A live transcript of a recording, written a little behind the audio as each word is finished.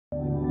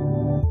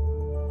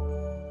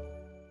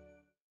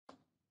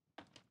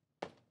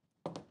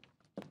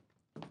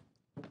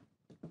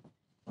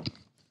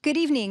Good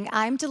evening.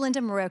 I'm Delinda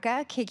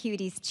Maroka,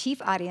 KQED's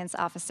Chief Audience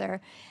Officer,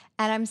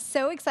 and I'm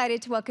so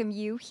excited to welcome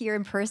you here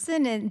in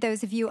person and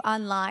those of you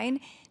online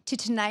to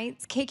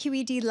tonight's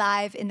KQED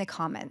Live in the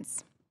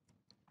Commons.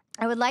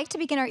 I would like to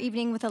begin our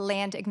evening with a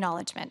land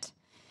acknowledgement.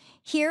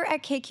 Here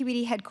at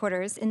KQED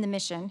headquarters in the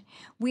Mission,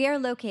 we are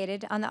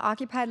located on the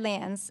occupied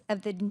lands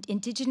of the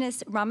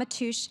Indigenous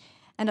Ramaytush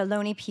and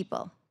Ohlone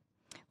people.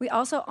 We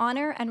also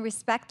honor and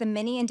respect the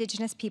many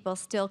Indigenous people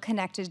still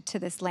connected to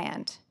this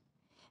land.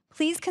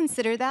 Please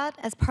consider that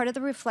as part of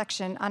the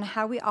reflection on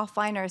how we all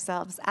find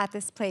ourselves at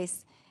this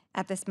place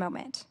at this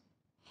moment.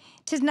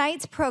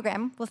 Tonight's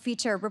program will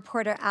feature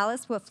reporter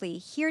Alice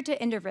Wolfley here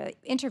to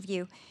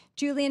interview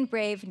Julian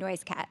Brave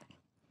NoiseCat.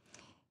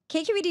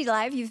 KQED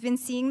Live, you've been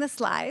seeing the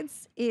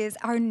slides, is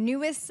our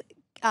newest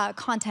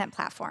content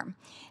platform.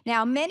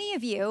 Now, many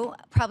of you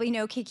probably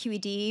know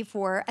KQED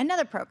for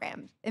another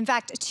program. In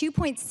fact,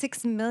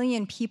 2.6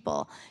 million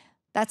people,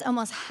 that's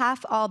almost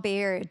half all Bay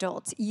Area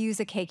adults, use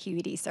a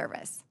KQED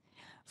service.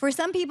 For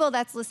some people,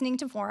 that's listening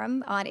to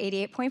Forum on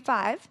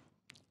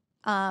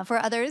 88.5. For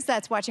others,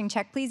 that's watching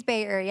Check Please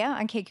Bay Area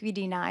on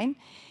KQED 9.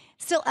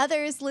 Still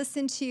others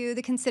listen to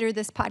the Consider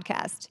This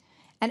podcast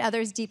and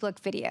others deep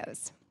look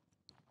videos.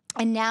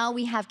 And now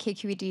we have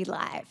KQED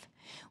Live,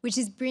 which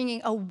is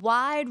bringing a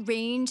wide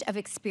range of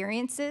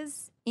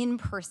experiences in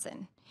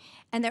person.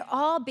 And they're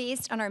all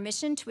based on our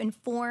mission to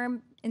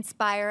inform,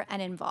 inspire,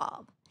 and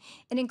involve.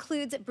 It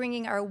includes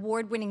bringing our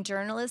award-winning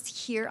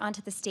journalists here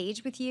onto the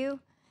stage with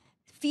you,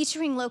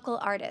 featuring local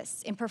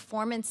artists in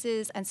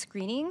performances and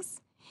screenings,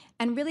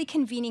 and really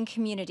convening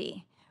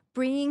community,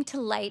 bringing to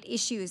light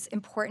issues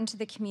important to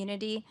the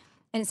community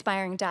and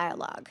inspiring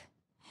dialogue.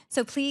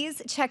 So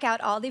please check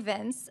out all the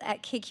events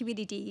at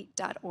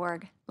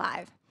kqed.org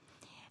live.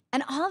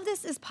 And all of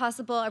this is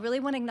possible. I really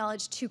want to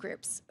acknowledge two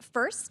groups.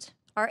 First,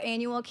 our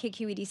annual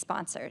KQED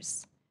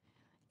sponsors,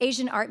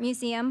 Asian Art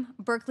Museum,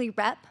 Berkeley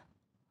Rep,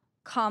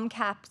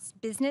 Comcap's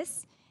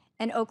Business,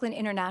 and Oakland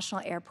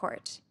International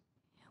Airport.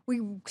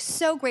 We're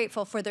so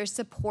grateful for their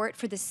support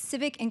for the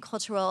civic and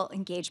cultural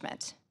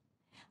engagement.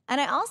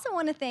 And I also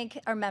want to thank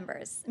our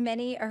members,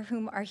 many of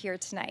whom are here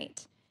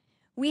tonight.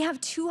 We have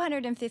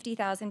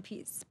 250,000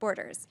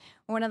 supporters.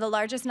 We're one of the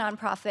largest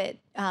nonprofit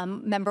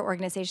member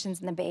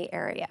organizations in the Bay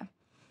Area.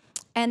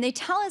 And they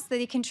tell us that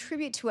they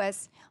contribute to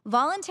us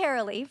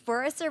voluntarily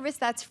for a service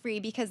that's free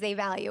because they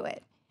value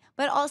it,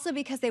 but also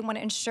because they want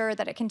to ensure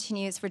that it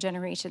continues for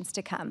generations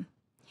to come.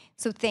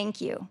 So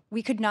thank you.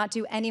 We could not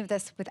do any of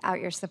this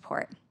without your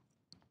support.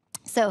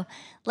 So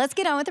let's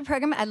get on with the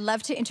program. I'd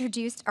love to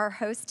introduce our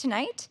host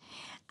tonight.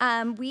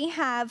 We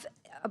have,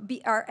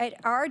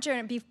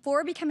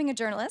 before becoming a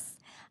journalist,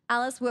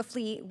 Alice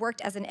Wolfley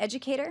worked as an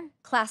educator,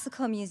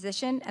 classical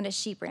musician, and a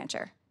sheep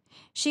rancher.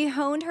 She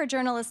honed her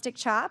journalistic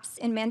chops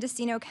in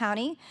Mendocino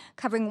County,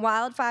 covering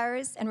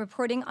wildfires and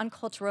reporting on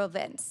cultural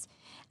events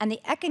and the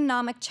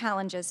economic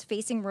challenges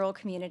facing rural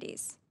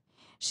communities.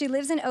 She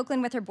lives in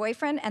Oakland with her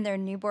boyfriend and their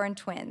newborn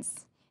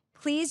twins.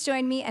 Please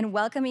join me in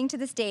welcoming to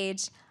the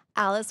stage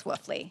Alice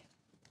Wolfley.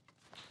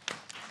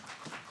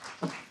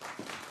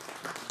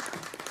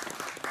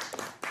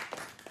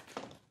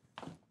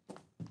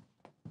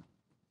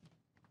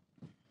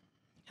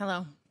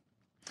 Hello.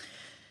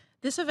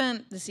 This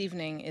event this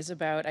evening is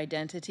about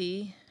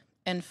identity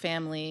and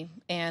family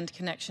and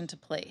connection to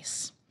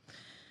place.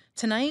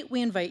 Tonight,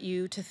 we invite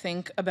you to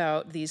think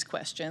about these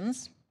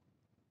questions.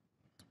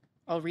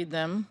 I'll read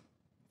them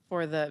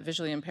for the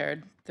visually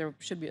impaired. There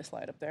should be a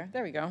slide up there.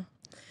 There we go.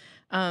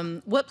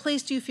 What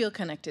place do you feel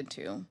connected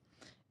to?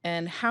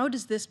 And how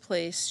does this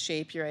place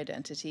shape your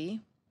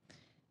identity?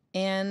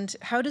 And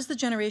how does the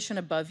generation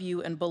above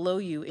you and below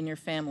you in your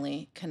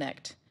family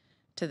connect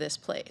to this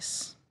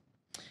place?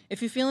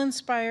 If you feel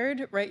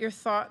inspired, write your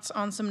thoughts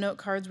on some note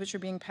cards which are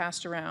being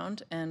passed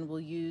around, and we'll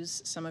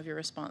use some of your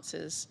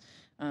responses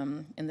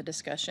in the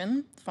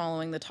discussion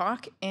following the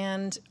talk.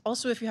 And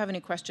also, if you have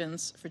any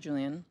questions for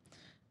Julian,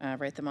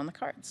 write them on the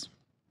cards.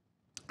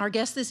 Our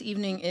guest this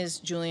evening is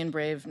Julian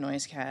Brave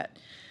NoiseCat.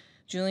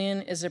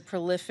 Julian is a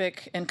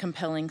prolific and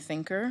compelling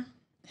thinker.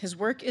 His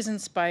work is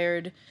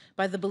inspired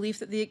by the belief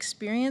that the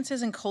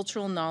experiences and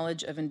cultural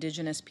knowledge of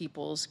Indigenous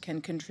peoples can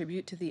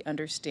contribute to the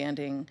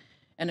understanding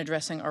and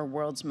addressing our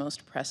world's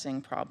most pressing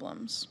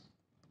problems.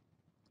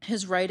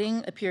 His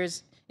writing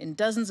appears in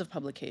dozens of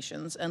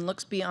publications and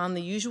looks beyond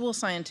the usual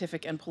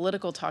scientific and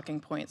political talking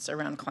points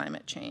around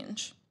climate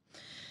change.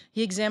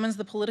 He examines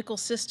the political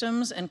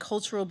systems and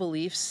cultural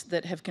beliefs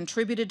that have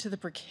contributed to the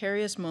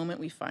precarious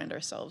moment we find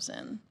ourselves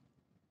in.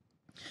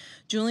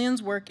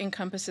 Julian's work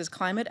encompasses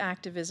climate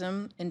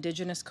activism,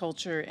 Indigenous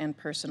culture, and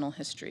personal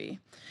history,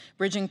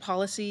 bridging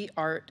policy,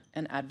 art,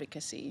 and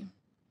advocacy.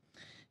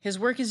 His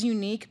work is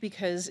unique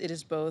because it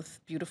is both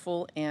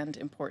beautiful and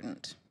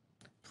important.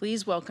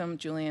 Please welcome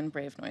Julian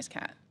Brave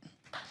NoiseCat.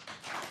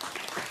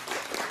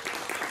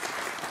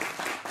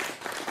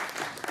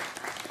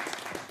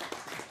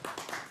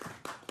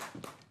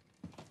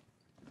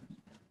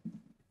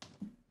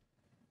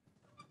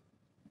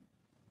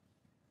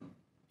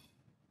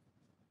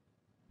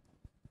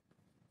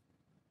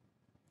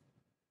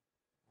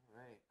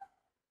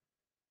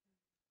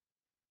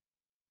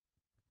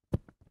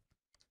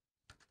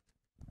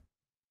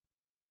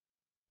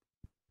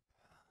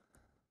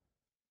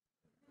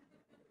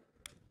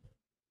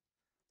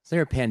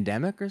 there a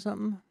pandemic or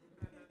something?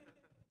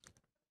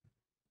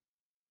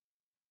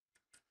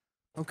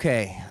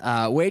 Okay,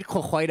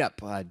 wait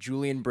up.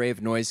 Julian Brave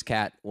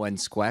NoiseCat when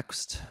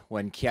squext,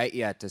 when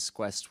Kiaia to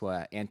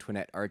squestwa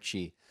Antoinette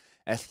Archie,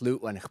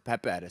 ethlut when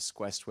Pepe to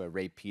squestwa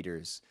Ray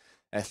Peters,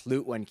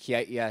 ethlut when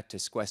Kiaia to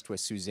squestwa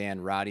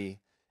Suzanne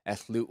Roddy,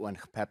 ethlut when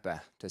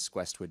Pepe to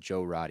squestwa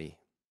Joe Roddy.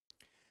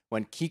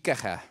 When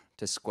Kikacha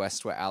to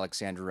squestwa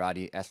Alexander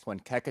Roddy,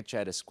 ethwen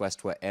Kekacha to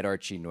squestwa Ed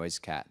Archie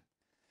NoiseCat.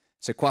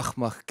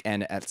 Sequachmach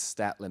en et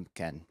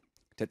statlimken,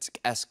 te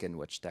Tsq'escen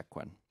which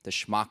dequan, te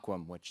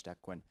Schmaquam which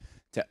dequan,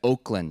 te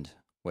Oakland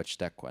which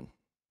dequan.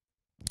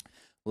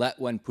 Let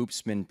when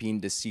poopsman peen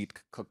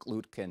deceit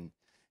kuklutken,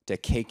 te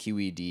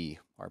KQED,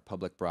 our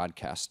public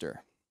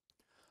broadcaster.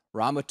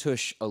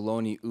 Ramatush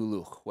aloni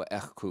uluch wa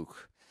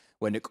echkuch,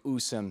 when ik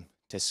usam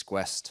te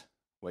squest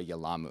wa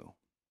yalamu.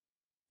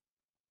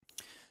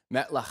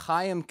 Met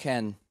lachayim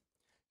ken,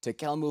 te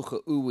kelmucha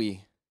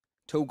uwi,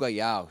 toga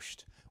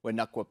yausht, when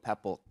nakwa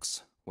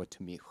pepelks wa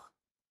tamich.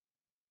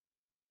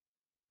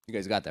 You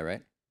guys got that,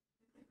 right?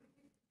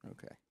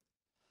 Okay.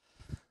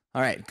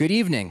 All right, good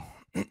evening.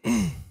 I'm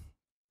going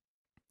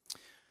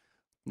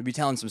to be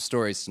telling some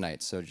stories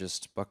tonight, so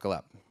just buckle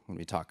up. I'm going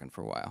to be talking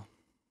for a while.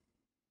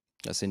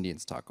 Us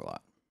Indians talk a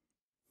lot.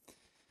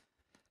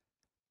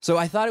 So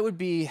I thought it would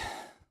be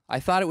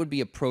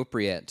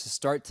appropriate to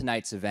start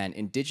tonight's event,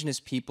 Indigenous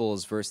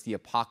Peoples versus the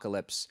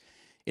Apocalypse,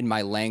 in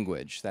my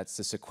language. That's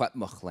the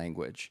Secwepemc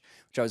language,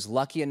 which I was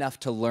lucky enough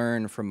to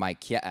learn from my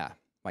Kia'a,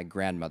 my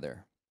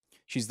grandmother.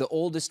 She's the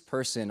oldest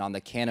person on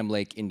the Canim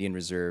Lake Indian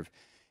Reserve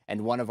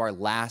and one of our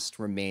last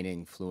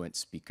remaining fluent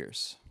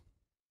speakers.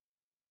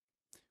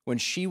 When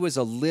she was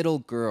a little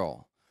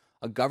girl,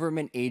 a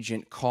government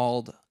agent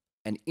called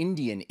an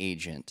Indian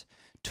agent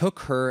took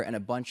her and a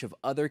bunch of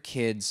other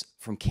kids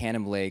from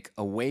Canim Lake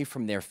away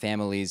from their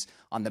families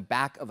on the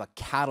back of a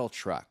cattle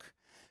truck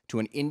to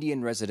an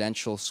Indian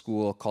residential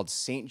school called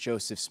St.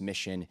 Joseph's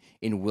Mission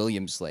in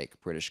Williams Lake,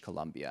 British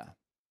Columbia.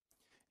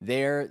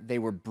 There, they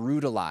were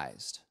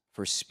brutalized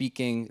for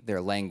speaking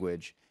their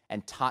language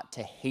and taught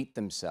to hate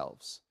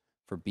themselves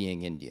for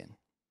being Indian.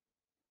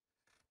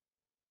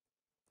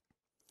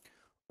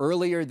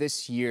 Earlier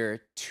this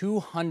year,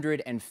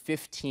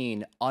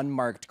 215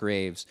 unmarked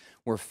graves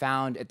were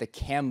found at the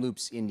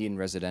Kamloops Indian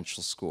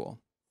Residential School.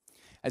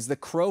 As the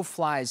crow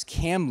flies,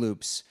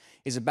 Kamloops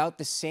is about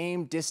the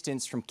same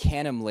distance from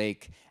Canim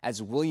Lake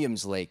as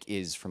Williams Lake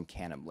is from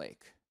Canim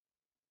Lake.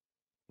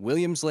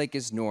 Williams Lake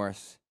is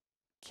north,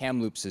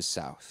 Kamloops is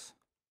south.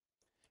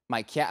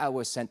 My Kia'a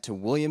was sent to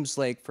Williams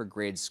Lake for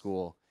grade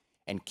school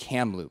and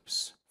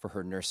Kamloops for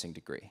her nursing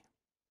degree.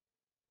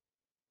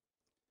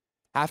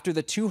 After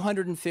the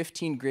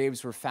 215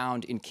 graves were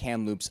found in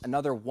Kamloops,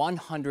 another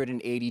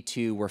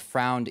 182 were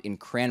found in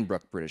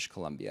Cranbrook, British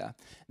Columbia,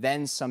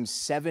 then some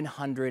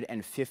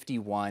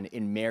 751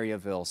 in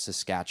Mariaville,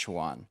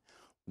 Saskatchewan,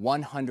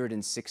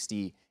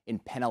 160 in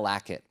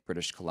Penelakut,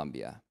 British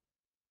Columbia.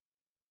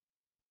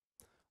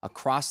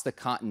 Across the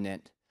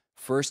continent,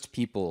 First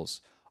Peoples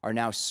are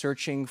now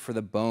searching for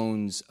the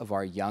bones of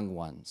our young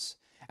ones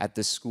at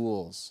the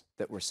schools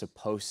that were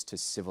supposed to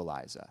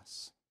civilize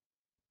us.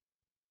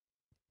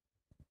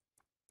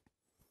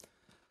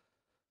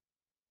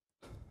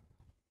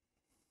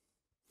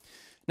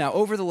 Now,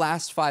 over the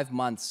last 5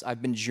 months,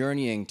 I've been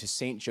journeying to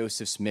St.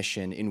 Joseph's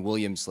Mission in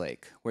Williams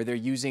Lake, where they're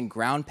using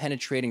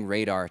ground-penetrating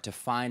radar to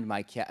find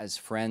my Kia'a's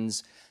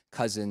friends,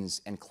 cousins,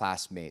 and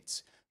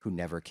classmates who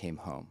never came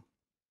home.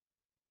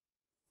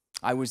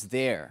 I was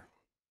there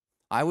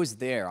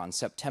on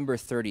September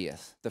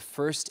 30th, the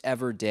first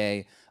ever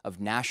day of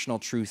National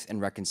Truth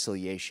and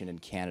Reconciliation in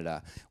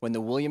Canada, when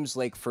the Williams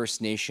Lake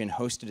First Nation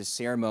hosted a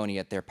ceremony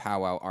at their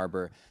powwow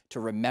arbor to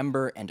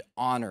remember and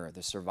honor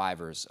the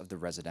survivors of the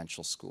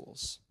residential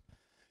schools.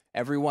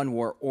 Everyone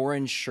wore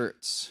orange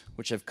shirts,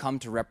 which have come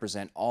to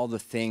represent all the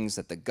things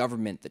that the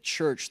government, the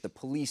church, the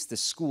police, the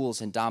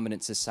schools, and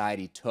dominant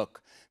society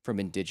took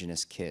from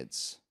Indigenous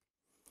kids.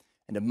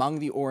 And among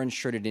the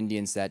orange-shirted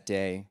Indians that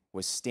day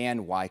was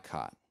Stan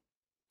Wycott,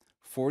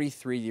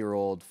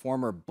 43-year-old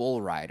former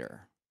bull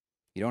rider.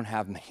 You don't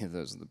have many of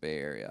those in the Bay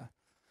Area.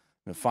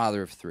 And a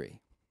father of 3.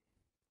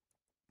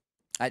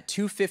 At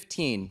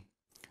 2:15,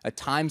 a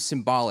time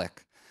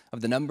symbolic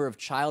of the number of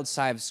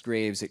child-sized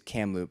graves at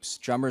Kamloops,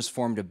 drummers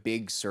formed a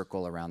big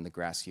circle around the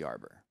grassy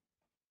arbor.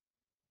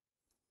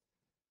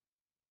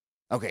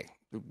 Okay,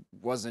 it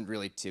wasn't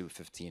really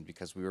 2:15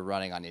 because we were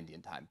running on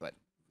Indian time, but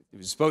it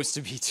was supposed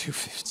to be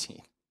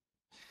 2:15.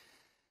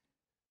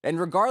 And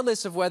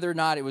regardless of whether or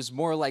not it was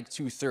more like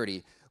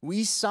 2:30,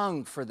 we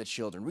sung for the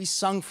children. We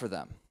sung for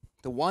them,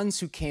 the ones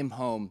who came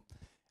home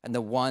and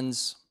the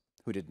ones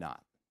who did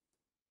not.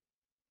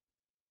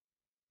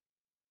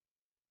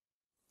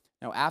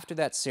 Now, after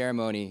that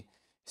ceremony,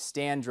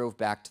 Stan drove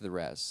back to the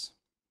res.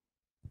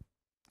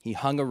 He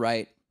hung a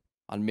right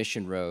on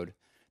Mission Road,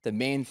 the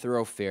main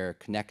thoroughfare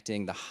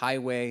connecting the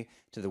highway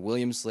to the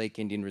Williams Lake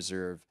Indian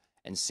Reserve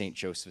and St.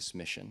 Joseph's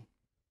Mission.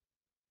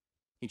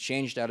 He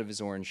changed out of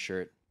his orange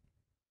shirt,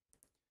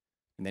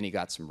 and then he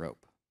got some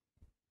rope.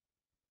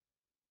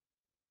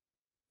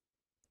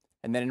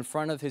 And then in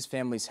front of his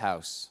family's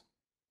house,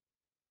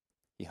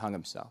 he hung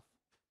himself.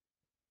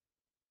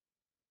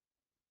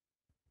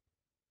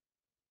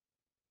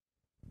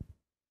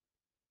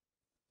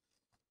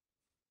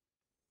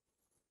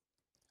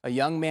 A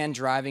young man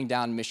driving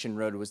down Mission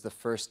Road was the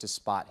first to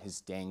spot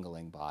his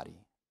dangling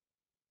body.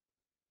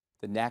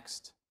 The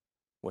next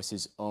was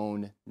his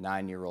own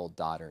 9-year-old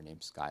daughter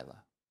named Skyla.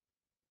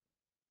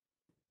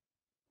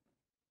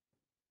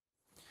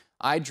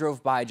 I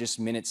drove by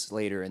just minutes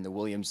later in the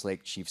Williams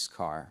Lake Chief's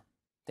car.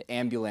 The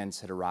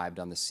ambulance had arrived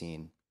on the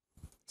scene.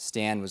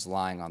 Stan was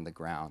lying on the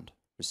ground,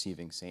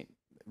 receiving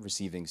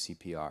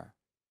CPR.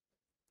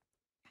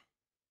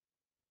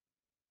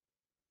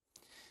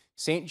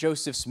 St.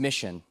 Joseph's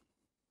Mission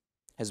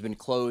has been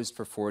closed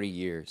for 40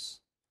 years.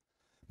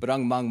 But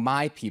among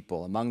my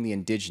people, among the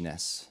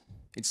Indigenous,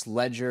 its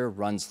ledger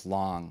runs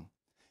long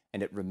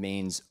and it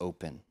remains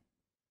open.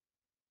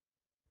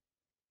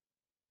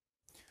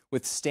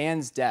 With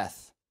Stan's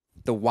death,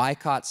 the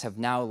Wycots have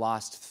now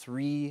lost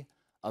 3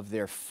 of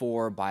their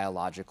 4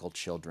 biological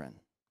children.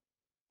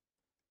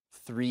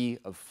 3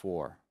 of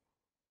 4.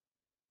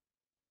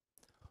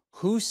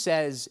 Who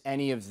says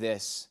any of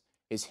this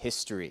is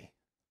history?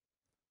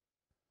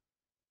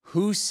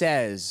 Who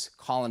says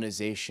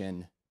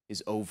colonization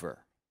is over?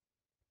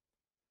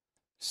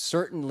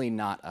 Certainly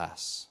not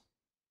us.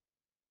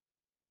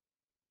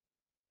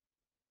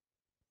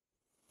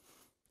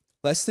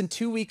 Less than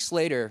 2 weeks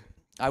later,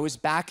 I was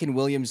back in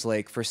Williams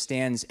Lake for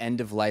Stan's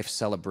end-of-life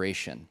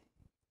celebration.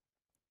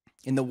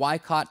 In the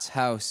Wycot's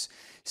house,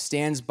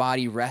 Stan's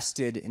body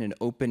rested in an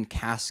open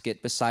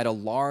casket beside a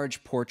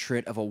large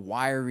portrait of a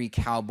wiry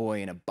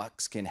cowboy in a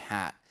buckskin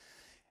hat.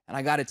 And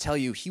I gotta tell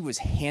you, he was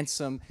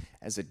handsome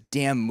as a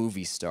damn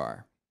movie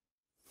star.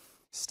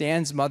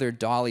 Stan's mother,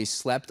 Dolly,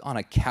 slept on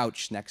a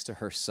couch next to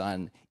her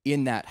son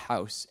in that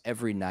house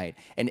every night.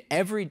 And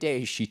every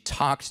day she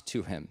talked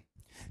to him.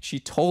 She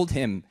told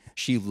him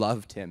she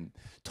loved him,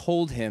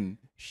 told him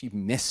she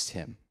missed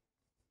him.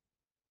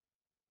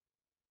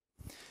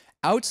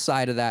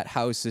 Outside of that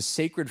house, a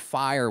sacred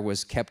fire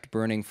was kept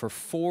burning for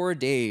 4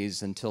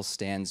 days until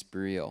Stan's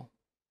burial.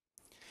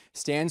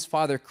 Stan's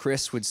father,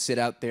 Chris, would sit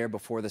out there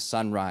before the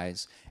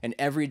sunrise, and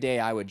every day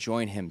I would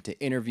join him to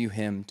interview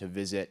him, to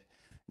visit,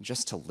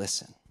 just to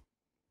listen.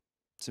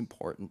 It's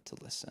important to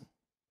listen.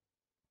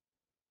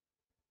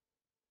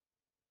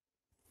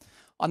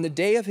 On the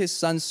day of his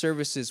son's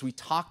services, we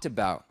talked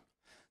about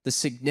the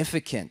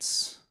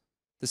significance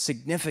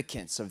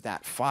of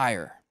that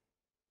fire.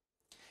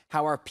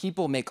 How our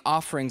people make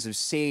offerings of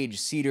sage,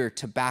 cedar,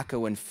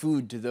 tobacco, and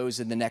food to those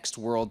in the next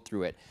world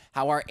through it.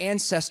 How our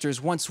ancestors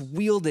once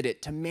wielded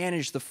it to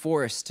manage the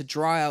forest, to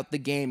draw out the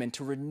game, and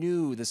to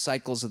renew the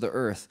cycles of the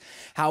earth.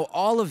 How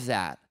all of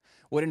that,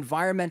 what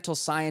environmental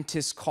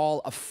scientists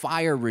call a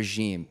fire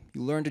regime,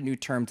 you learned a new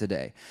term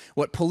today,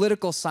 what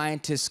political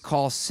scientists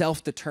call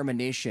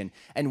self-determination,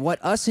 and what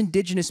us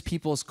Indigenous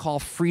peoples call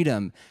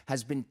freedom,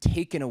 has been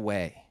taken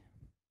away.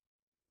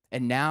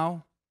 And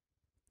now,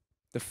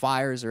 the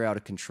fires are out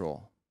of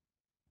control.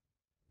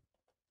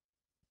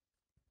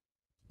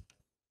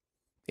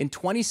 In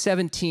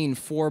 2017,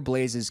 4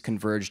 blazes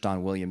converged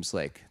on Williams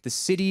Lake. The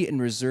city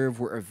and reserve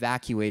were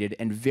evacuated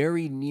and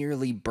very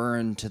nearly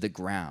burned to the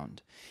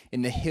ground.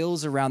 In the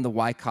hills around the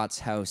Wycot's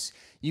house,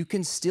 you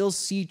can still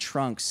see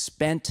trunks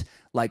spent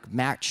like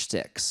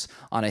matchsticks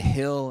on a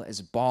hill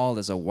as bald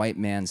as a white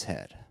man's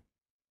head.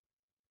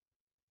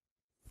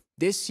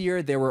 This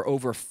year, there were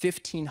over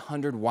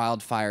 1,500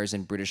 wildfires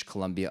in British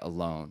Columbia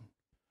alone.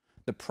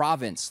 The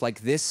province,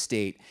 like this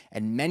state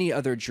and many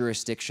other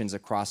jurisdictions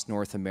across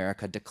North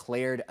America,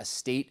 declared a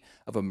state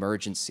of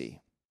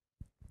emergency.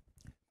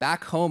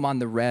 Back home on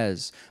the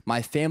res,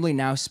 my family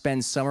now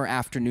spends summer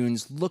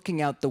afternoons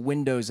looking out the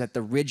windows at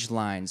the ridge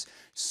lines,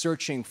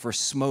 searching for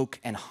smoke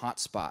and hot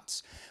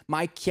spots.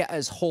 My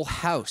Kia's whole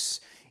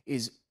house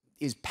is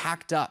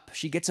packed up.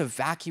 She gets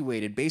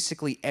evacuated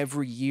basically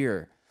every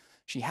year.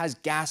 She has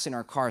gas in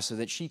her car so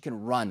that she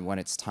can run when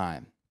it's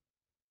time.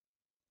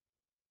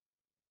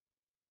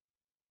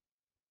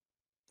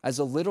 As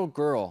a little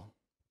girl,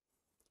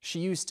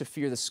 she used to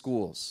fear the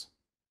schools.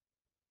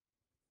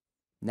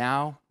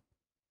 Now,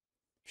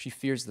 she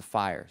fears the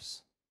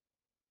fires.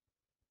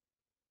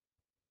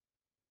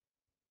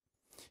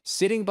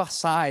 Sitting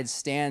beside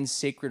Stan's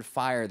sacred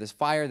fire, this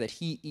fire that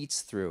he eats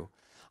through,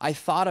 I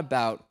thought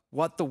about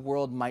what the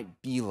world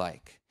might be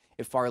like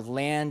if our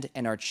land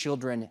and our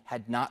children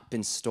had not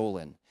been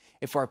stolen,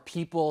 if our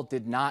people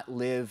did not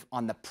live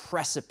on the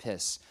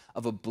precipice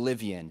of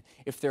oblivion,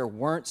 if there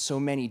weren't so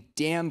many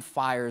damn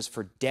fires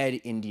for dead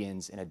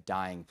Indians in a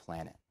dying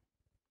planet.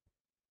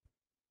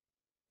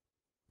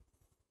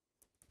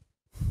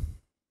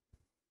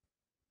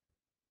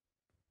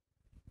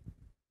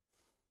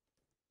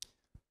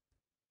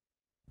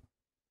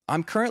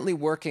 I'm currently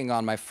working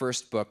on my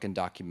first book and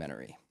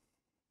documentary.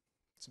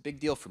 It's a big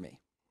deal for me.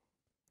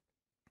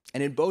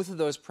 And in both of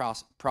those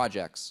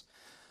projects,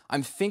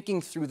 I'm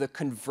thinking through the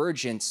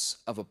convergence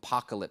of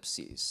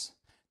apocalypses,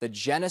 the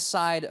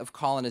genocide of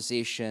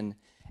colonization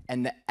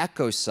and the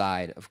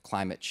ecocide of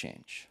climate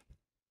change.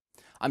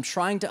 I'm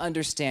trying to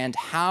understand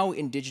how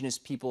Indigenous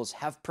peoples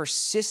have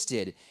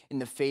persisted in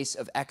the face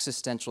of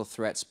existential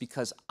threats,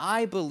 because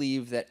I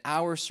believe that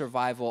our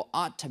survival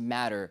ought to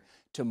matter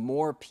to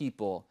more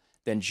people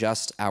than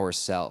just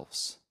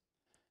ourselves,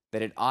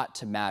 that it ought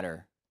to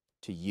matter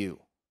to you.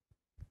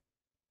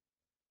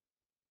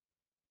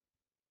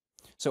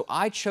 So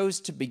I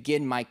chose to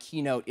begin my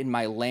keynote in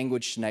my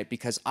language tonight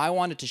because I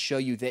wanted to show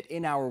you that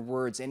in our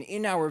words and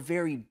in our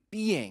very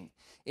being,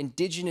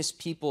 Indigenous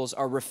peoples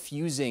are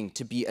refusing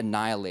to be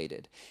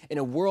annihilated. In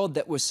a world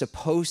that was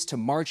supposed to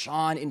march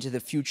on into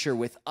the future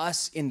with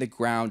us in the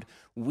ground,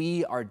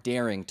 we are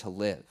daring to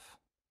live.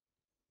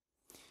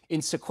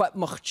 In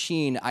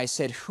Tsq'escen, I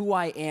said who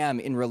I am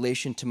in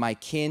relation to my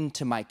kin,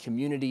 to my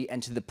community,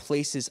 and to the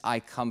places I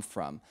come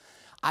from.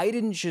 I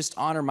didn't just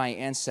honor my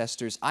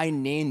ancestors, I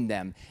named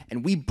them,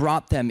 and we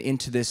brought them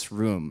into this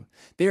room.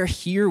 They're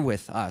here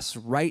with us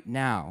right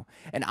now,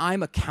 and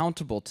I'm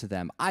accountable to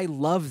them. I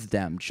love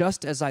them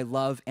just as I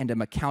love and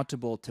am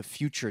accountable to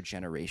future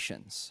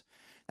generations.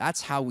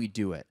 That's how we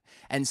do it.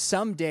 And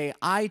someday,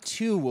 I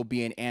too will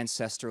be an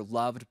ancestor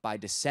loved by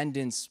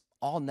descendants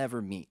I'll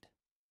never meet.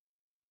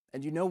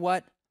 And you know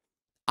what?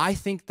 I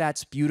think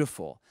that's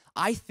beautiful.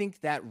 I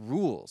think that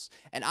rules.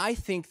 And I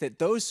think that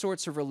those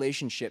sorts of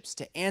relationships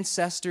to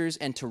ancestors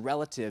and to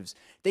relatives,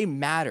 they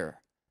matter.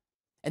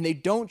 And they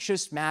don't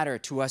just matter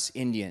to us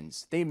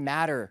Indians. They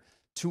matter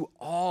to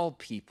all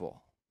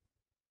people.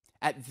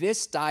 At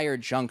this dire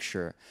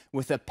juncture,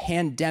 with a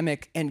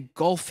pandemic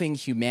engulfing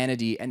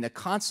humanity and the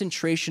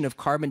concentration of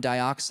carbon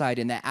dioxide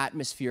in the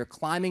atmosphere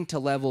climbing to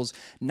levels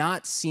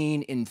not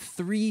seen in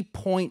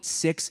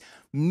 3.6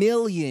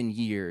 million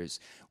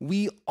years,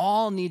 we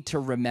all need to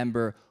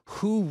remember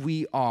who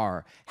we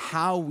are,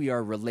 how we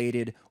are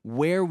related,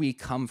 where we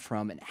come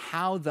from, and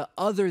how the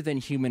other than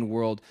human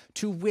world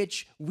to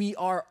which we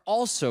are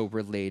also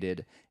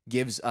related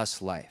gives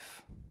us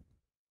life.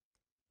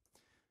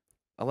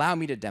 Allow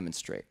me to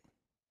demonstrate.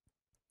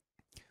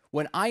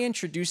 When I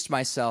introduced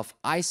myself,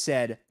 I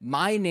said,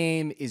 my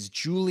name is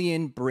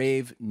Julian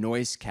Brave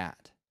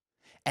NoiseCat.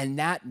 And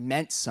that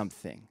meant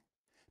something,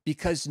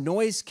 because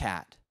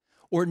NoiseCat,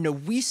 or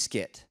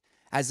NoiseCat,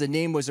 as the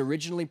name was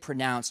originally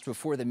pronounced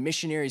before the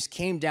missionaries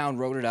came down,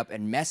 wrote it up,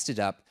 and messed it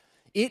up,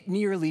 it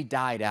nearly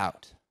died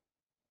out.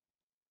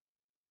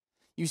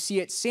 You see,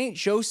 at St.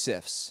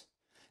 Joseph's,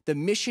 the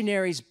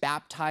missionaries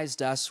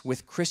baptized us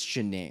with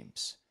Christian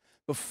names.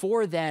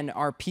 Before then,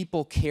 our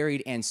people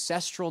carried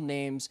ancestral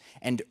names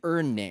and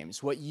urn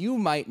names, what you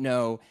might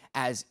know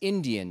as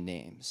Indian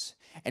names.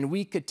 And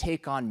we could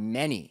take on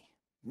many,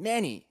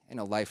 many in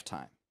a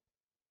lifetime.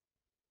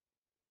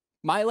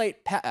 My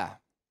late Pe'a,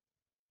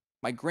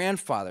 my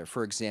grandfather,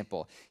 for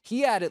example,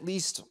 he had at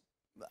least,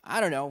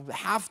 I don't know,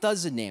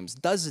 dozen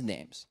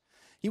names.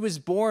 He was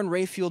born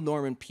Rayfield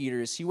Norman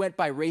Peters. He went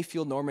by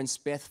Rayfield Norman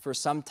Smith for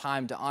some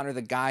time to honor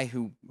the guy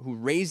who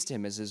raised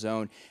him as his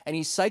own. And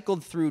he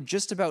cycled through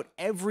just about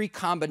every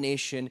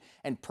combination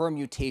and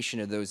permutation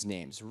of those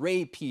names.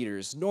 Ray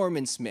Peters,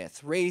 Norman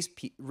Smith,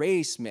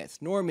 Ray Smith,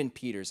 Norman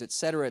Peters, et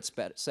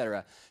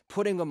cetera,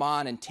 putting them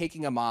on and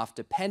taking them off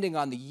depending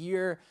on the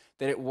year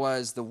that it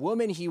was, the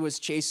woman he was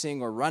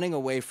chasing or running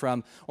away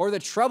from, or the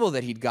trouble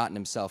that he'd gotten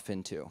himself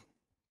into.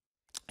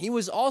 He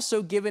was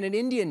also given an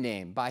Indian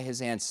name by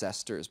his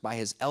ancestors, by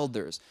his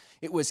elders.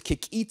 It was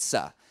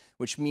Kikitsa,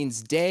 which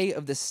means Day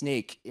of the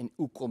Snake in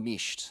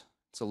Uqamisht.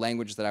 It's a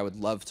language that I would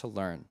love to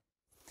learn.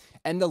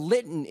 And the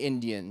Lytton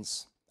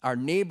Indians, our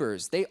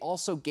neighbors, they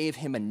also gave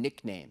him a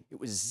nickname. It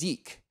was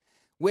Zeke,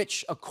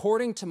 which,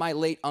 according to my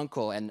late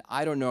uncle, and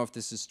I don't know if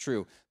this is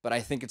true, but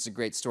I think it's a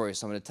great story,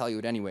 so I'm going to tell you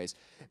it anyways.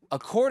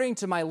 According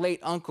to my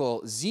late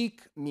uncle,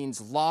 Zeke means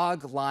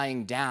log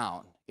lying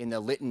down in the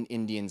Lytton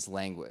Indians'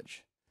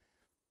 language.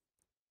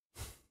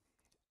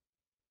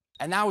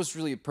 And that was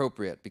really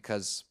appropriate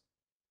because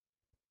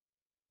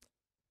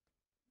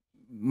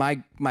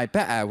my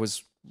Pe'a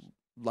was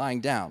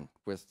lying down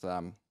with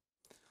a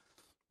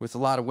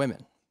lot of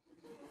women.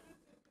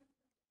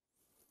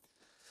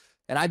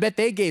 And I bet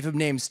they gave him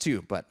names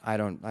too, but I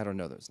don't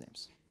know those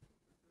names.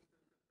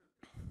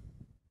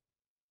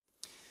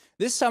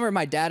 This summer,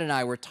 my dad and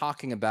I were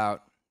talking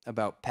about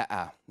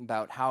Pe'a,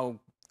 about how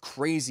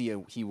crazy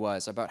he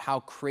was, about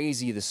how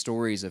crazy the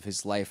stories of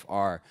his life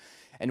are.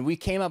 And we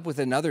came up with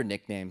another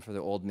nickname for the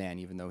old man,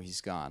 even though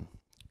he's gone.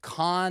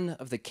 Khan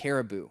of the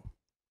Caribou.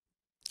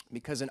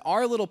 Because in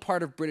our little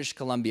part of British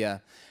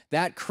Columbia,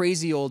 that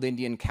crazy old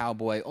Indian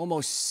cowboy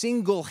almost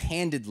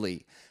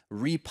single-handedly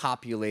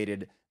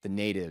repopulated the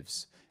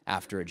natives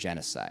after a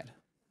genocide.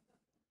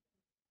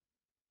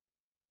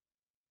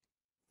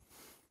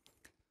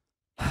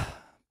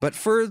 But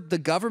for the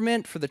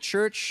government, for the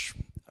church,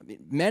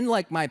 men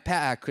like my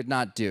Pe'a could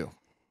not do.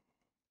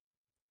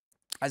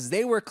 As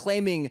they were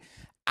claiming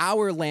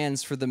our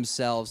lands for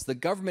themselves, the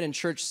government and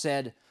church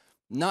said,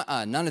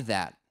 none of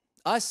that.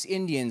 Us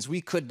Indians, we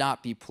could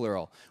not be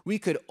plural. We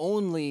could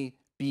only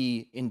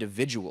be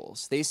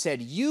individuals. They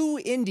said,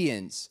 you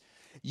Indians,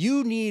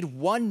 You need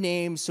one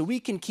name so we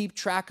can keep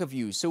track of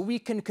you, so we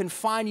can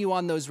confine you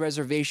on those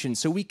reservations,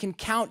 so we can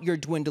count your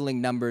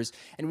dwindling numbers,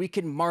 and we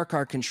can mark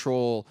our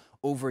control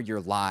over your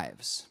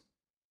lives.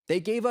 They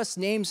gave us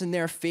names in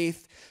their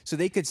faith so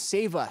they could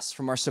save us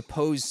from our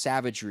supposed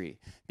savagery,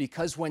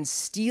 because when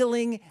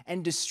stealing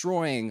and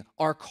destroying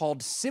are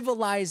called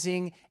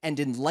civilizing and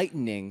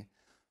enlightening,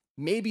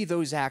 maybe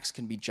those acts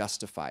can be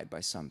justified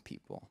by some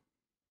people.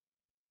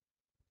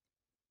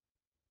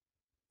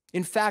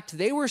 In fact,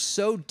 they were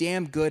so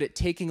damn good at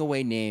taking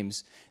away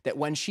names that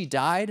when she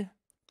died,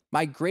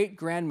 my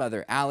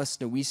great-grandmother, Alice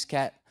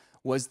NoiseCat,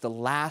 was the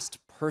last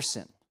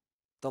person,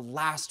 the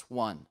last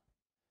one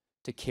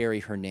to carry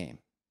her name.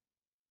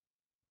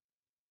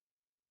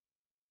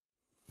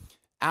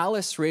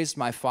 Alice raised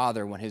my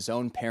father when his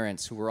own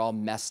parents, who were all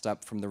messed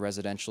up from the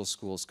residential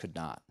schools, could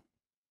not.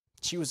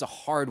 She was a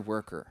hard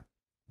worker.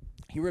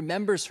 He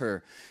remembers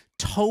her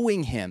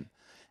towing him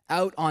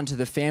out onto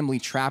the family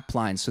trap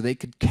line so they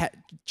could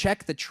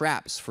check the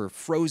traps for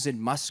frozen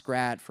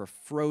muskrat, for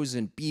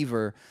frozen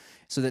beaver,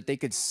 so that they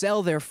could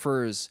sell their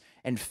furs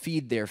and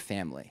feed their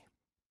family.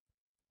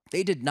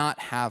 They did not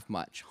have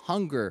much.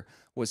 Hunger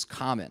was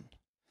common.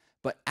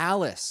 But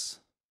Alice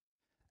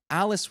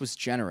was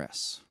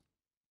generous.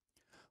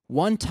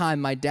 One time,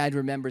 my dad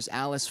remembers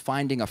Alice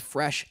finding a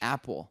fresh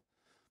apple.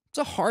 It's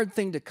a hard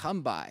thing to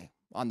come by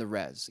on the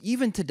res.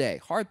 Even today,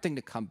 hard thing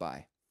to come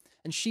by.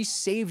 And she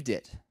saved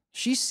it.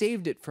 She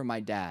saved it for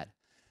my dad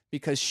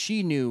because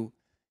she knew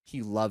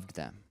he loved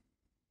them.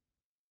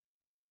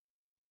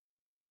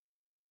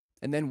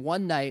 And then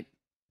one night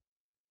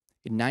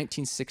in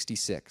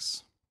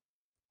 1966,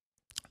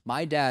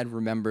 my dad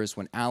remembers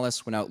when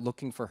Alice went out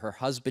looking for her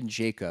husband,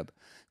 Jacob,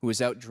 who was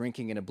out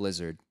drinking in a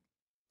blizzard,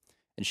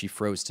 and she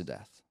froze to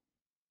death.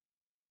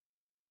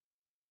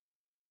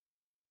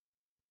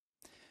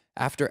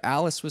 After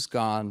Alice was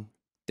gone,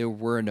 there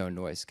were no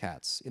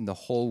NoiseCats in the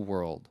whole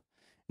world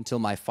until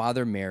my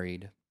father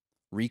married,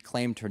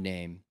 reclaimed her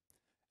name,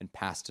 and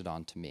passed it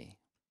on to me.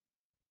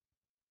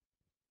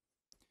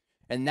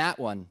 And that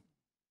one,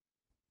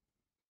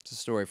 it's a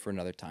story for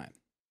another time.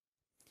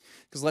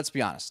 Because let's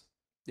be honest,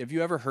 have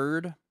you ever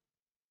heard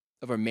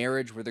of a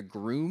marriage where the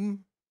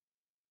groom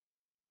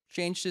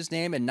changed his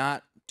name and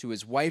not to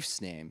his wife's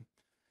name,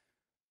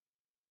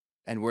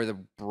 and where the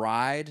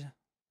bride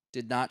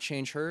did not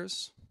change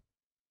hers?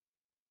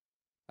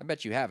 I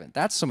bet you haven't.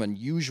 That's some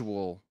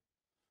unusual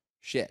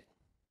shit.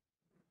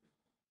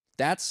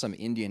 That's some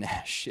Indian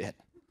ass shit.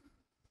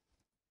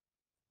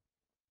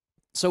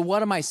 So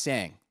what am I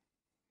saying?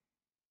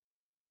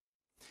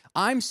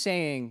 I'm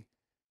saying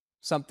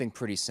something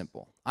pretty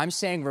simple. I'm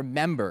saying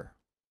remember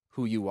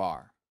who you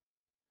are.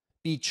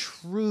 Be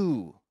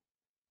true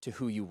to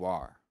who you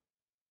are.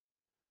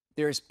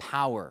 There is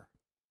power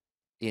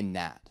in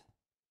that.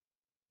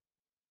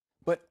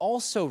 But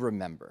also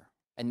remember,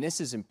 and this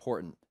is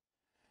important,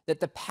 that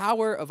the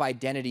power of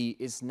identity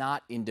is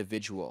not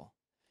individual.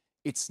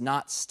 It's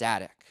not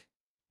static.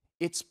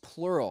 It's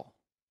plural.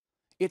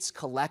 It's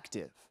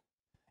collective.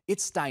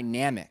 It's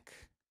dynamic.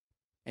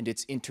 And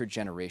it's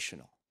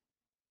intergenerational.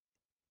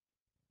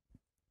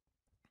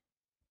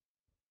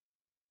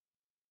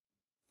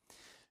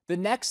 The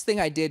next thing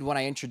I did when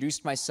I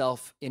introduced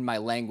myself in my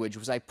language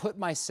was I put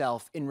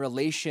myself in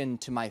relation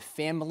to my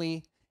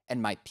family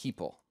and my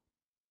people.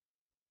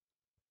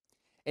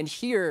 And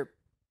here,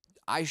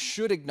 I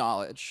should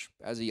acknowledge,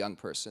 as a young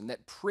person,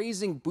 that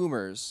praising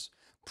boomers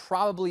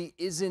probably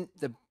isn't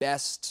the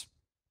best,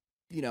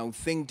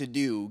 thing to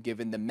do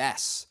given the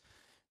mess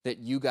that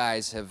you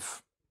guys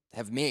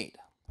have made.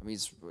 I mean,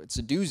 it's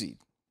a doozy.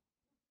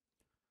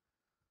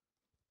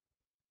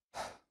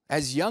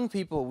 As young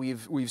people,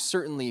 we've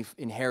certainly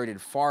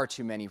inherited far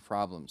too many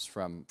problems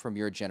from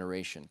your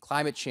generation,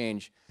 climate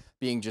change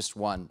being just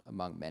one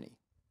among many.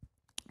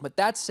 But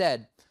that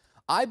said,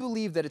 I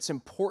believe that it's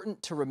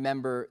important to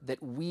remember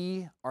that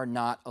we are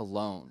not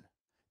alone,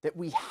 that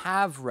we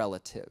have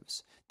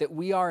relatives, that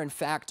we are in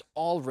fact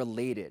all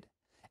related,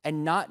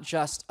 and not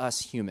just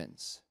us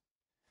humans.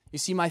 You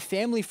see, my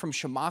family from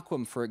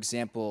Chemaquam, for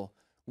example,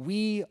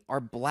 we are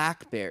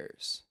black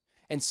bears.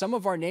 And some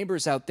of our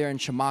neighbors out there in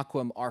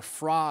Chemaquam are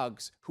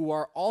frogs who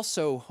are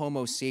also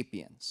Homo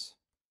sapiens.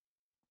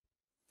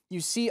 You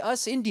see,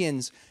 us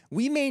Indians,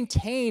 we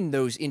maintain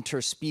those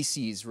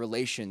interspecies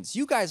relations.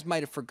 You guys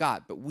might have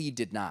forgot, but we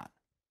did not.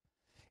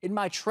 In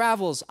my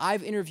travels,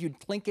 I've interviewed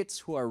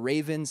Tlinkits who are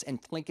ravens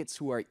and Tlinkits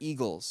who are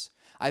eagles.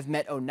 I've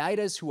met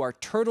Oneidas who are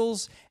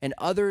turtles and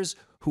others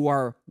who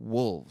are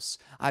wolves.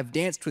 I've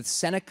danced with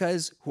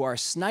Senecas who are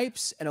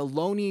snipes and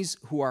Ohlonies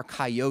who are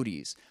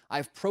coyotes.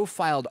 I've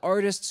profiled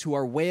artists who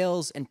are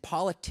whales and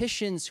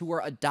politicians who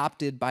are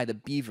adopted by the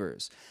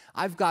beavers.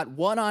 I've got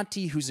one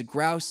auntie who's a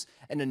grouse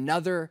and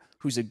another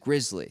who's a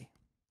grizzly.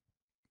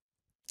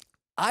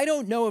 I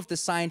don't know if the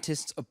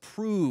scientists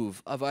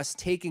approve of us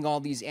taking all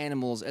these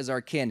animals as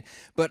our kin,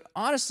 but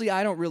honestly,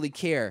 I don't really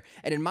care.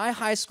 And in my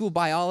high school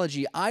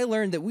biology, I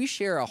learned that we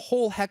share a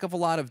whole heck of a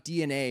lot of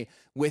DNA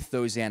with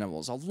those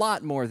animals, a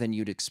lot more than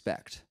you'd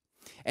expect.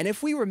 And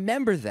if we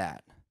remember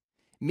that,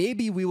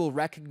 maybe we will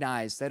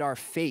recognize that our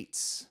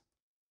fates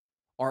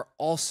are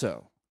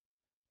also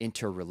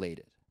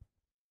interrelated.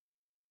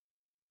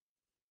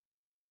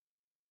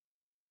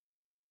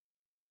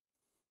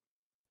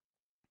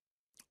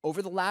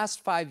 Over the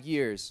last 5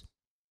 years,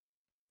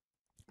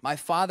 my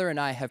father and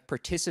I have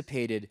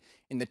participated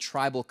in the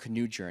Tribal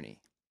Canoe Journey.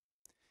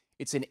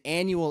 It's an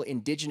annual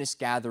Indigenous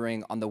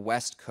gathering on the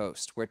West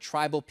Coast where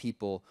tribal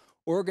people,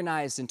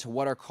 organized into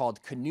what are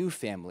called canoe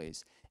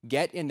families,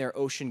 get in their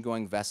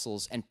ocean-going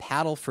vessels and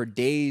paddle for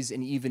days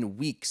and even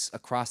weeks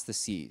across the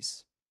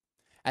seas.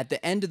 At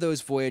the end of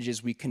those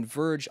voyages, we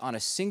converge on a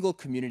single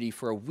community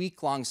for a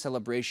week-long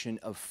celebration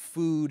of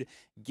food,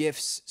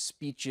 gifts,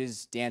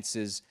 speeches,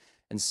 dances,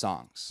 and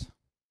songs.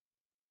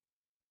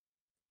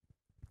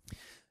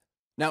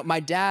 Now, my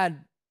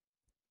dad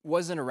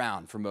wasn't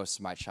around for most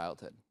of my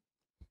childhood.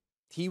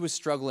 He was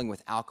struggling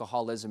with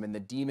alcoholism and the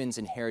demons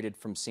inherited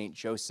from St.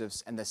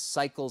 Joseph's and the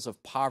cycles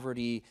of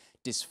poverty,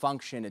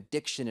 dysfunction,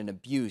 addiction, and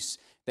abuse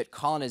that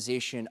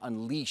colonization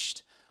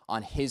unleashed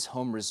on his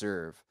home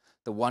reserve,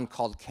 the one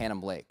called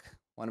Canim Lake,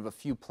 one of a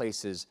few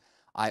places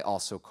I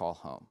also call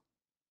home.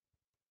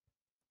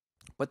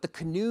 But the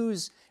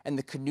canoes and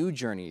the canoe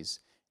journeys,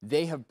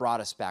 they have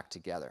brought us back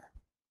together.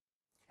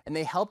 And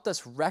they helped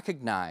us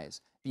recognize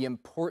the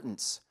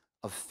importance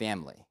of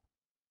family.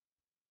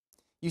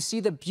 You see,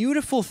 the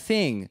beautiful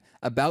thing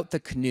about the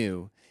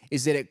canoe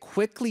is that it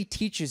quickly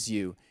teaches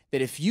you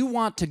that if you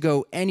want to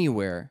go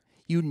anywhere,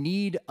 you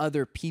need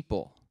other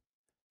people.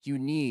 You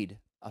need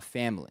a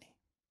family.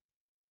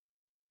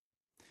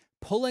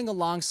 Pulling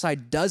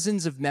alongside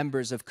dozens of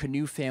members of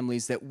canoe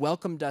families that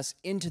welcomed us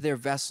into their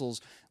vessels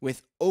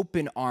with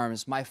open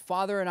arms, my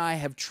father and I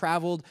have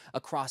traveled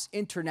across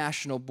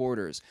international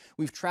borders.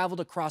 We've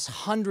traveled across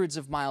hundreds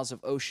of miles of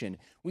ocean.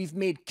 We've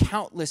made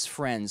countless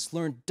friends,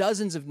 learned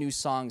dozens of new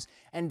songs,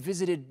 and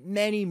visited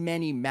many,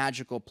 many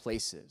magical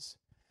places.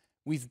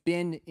 We've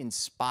been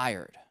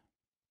inspired.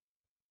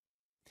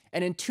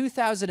 And in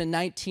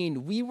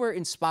 2019, we were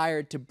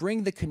inspired to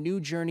bring the canoe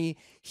journey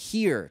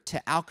here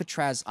to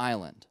Alcatraz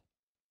Island.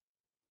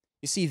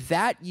 You see,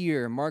 that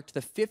year marked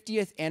the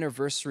 50th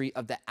anniversary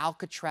of the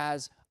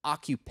Alcatraz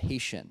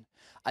occupation,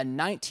 a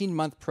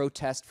 19-month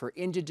protest for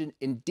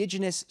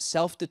indigenous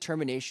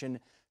self-determination,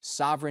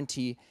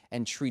 sovereignty,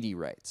 and treaty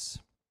rights.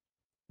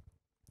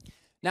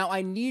 Now,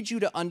 I need you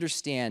to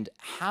understand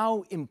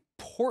how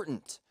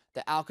important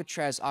the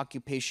Alcatraz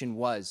occupation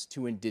was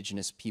to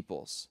indigenous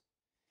peoples.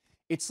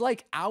 It's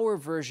like our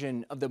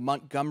version of the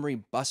Montgomery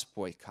bus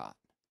boycott.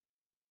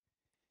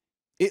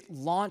 It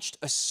launched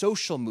a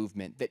social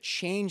movement that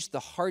changed the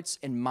hearts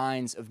and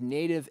minds of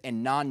Native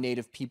and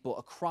non-Native people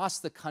across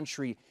the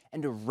country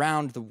and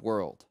around the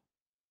world.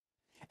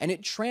 And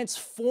it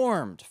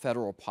transformed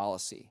federal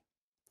policy.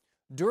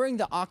 During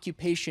the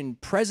occupation,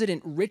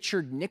 President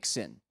Richard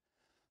Nixon,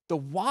 the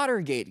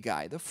Watergate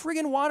guy, the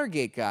friggin'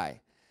 Watergate guy,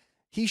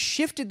 he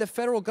shifted the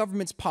federal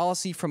government's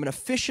policy from an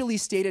officially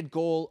stated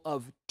goal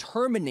of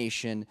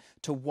termination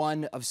to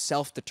one of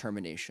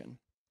self-determination.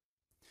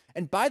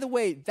 And by the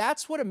way,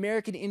 that's what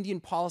American Indian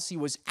policy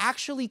was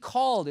actually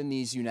called in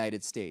these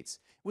United States.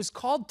 It was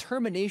called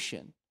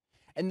termination.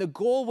 And the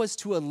goal was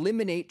to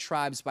eliminate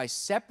tribes by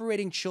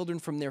separating children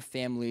from their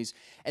families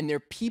and their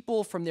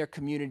people from their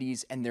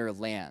communities and their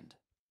land.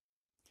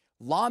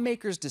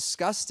 Lawmakers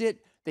discussed it,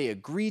 they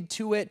agreed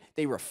to it,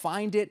 they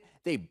refined it,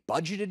 they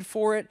budgeted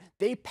for it,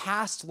 they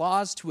passed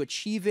laws to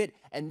achieve it,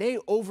 and they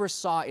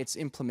oversaw its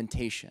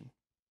implementation.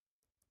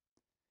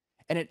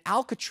 And at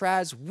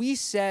Alcatraz, we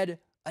said,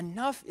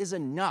 enough is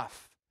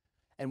enough,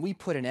 and we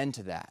put an end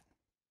to that.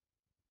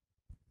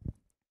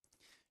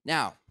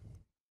 Now,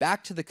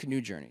 back to the canoe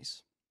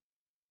journeys.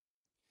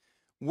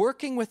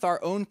 Working with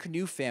our own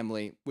canoe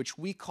family, which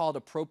we called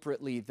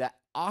appropriately the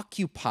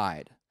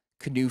occupied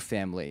canoe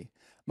family,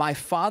 my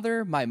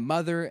father, my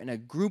mother, and a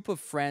group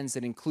of friends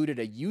that included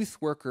a youth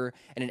worker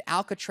and an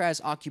Alcatraz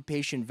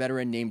occupation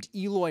veteran named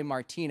Eloy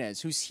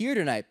Martinez, who's here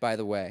tonight, by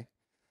the way.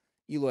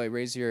 Eloy,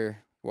 raise your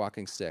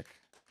walking stick.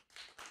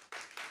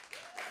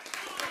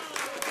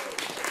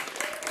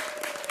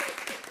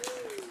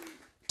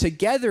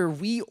 Together,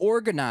 we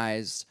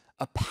organized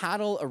a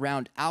paddle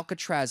around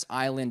Alcatraz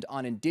Island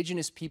on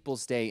Indigenous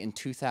Peoples Day in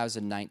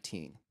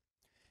 2019.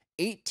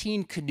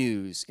 18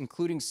 canoes,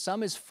 including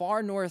some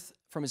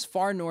from as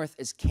far north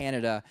as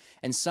Canada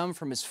and some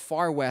from as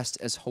far west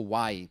as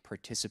Hawaii,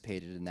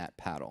 participated in that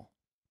paddle.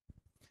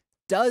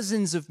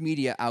 Dozens of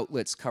media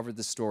outlets covered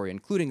the story,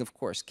 including, of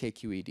course,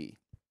 KQED.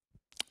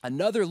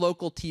 Another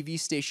local TV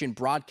station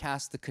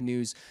broadcast the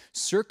canoes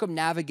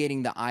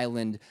circumnavigating the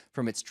island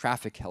from its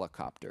traffic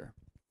helicopter.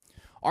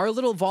 Our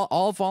little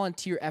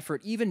all-volunteer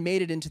effort even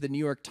made it into the New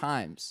York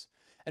Times.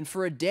 And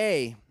for a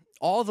day,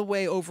 all the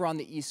way over on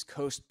the East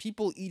Coast,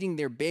 people eating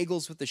their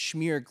bagels with a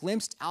schmear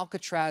glimpsed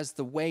Alcatraz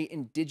the way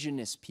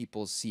indigenous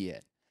people see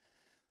it.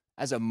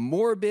 As a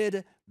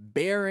morbid,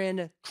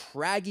 barren,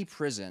 craggy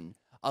prison,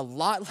 a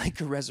lot like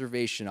a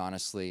reservation,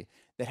 honestly,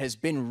 that has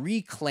been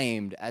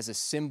reclaimed as a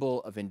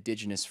symbol of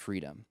indigenous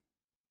freedom.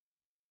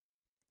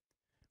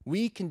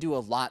 We can do a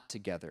lot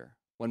together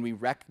when we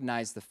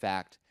recognize the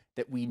fact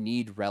that we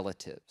need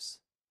relatives,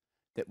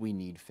 that we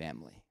need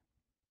family.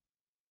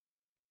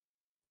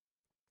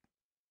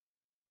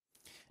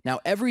 Now,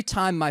 every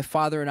time my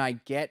father and I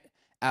get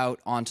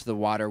out onto the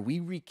water, we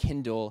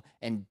rekindle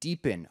and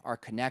deepen our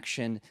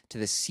connection to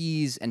the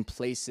seas and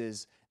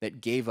places that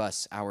gave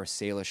us our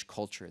Salish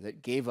culture,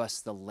 that gave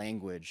us the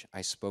language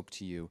I spoke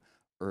to you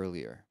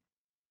earlier.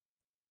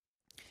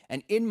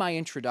 And in my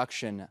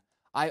introduction,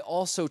 I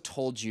also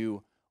told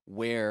you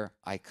where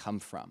I come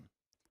from.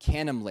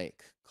 Canim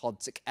Lake, called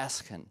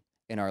Tsq'escen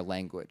in our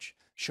language,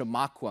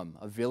 Shamakwam,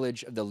 a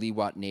village of the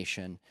Lil'Wat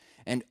Nation,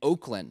 and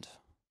Oakland,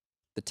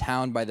 the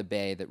town by the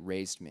bay that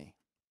raised me.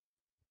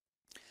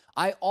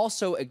 I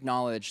also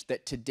acknowledge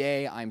that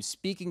today I'm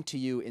speaking to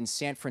you in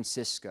San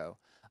Francisco,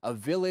 a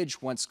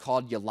village once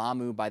called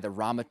Yelamu by the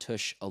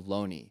Ramaytush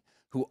Ohlone,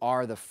 who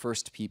are the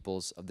first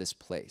peoples of this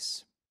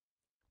place.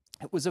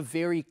 It was a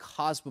very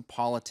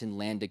cosmopolitan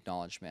land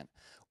acknowledgement,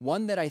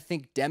 one that I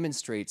think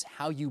demonstrates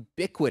how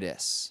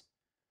ubiquitous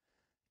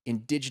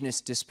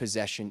Indigenous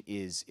dispossession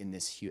is in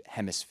this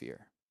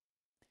hemisphere.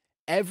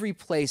 Every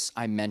place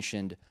I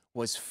mentioned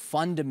was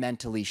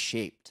fundamentally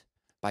shaped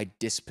by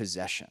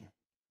dispossession,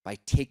 by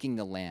taking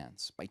the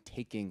lands, by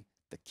taking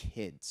the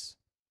kids.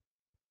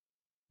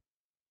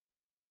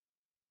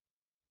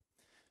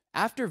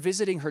 After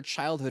visiting her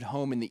childhood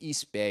home in the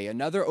East Bay,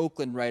 another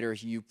Oakland writer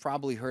who you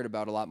probably heard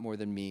about a lot more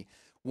than me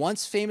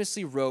once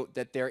famously wrote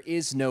that there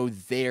is no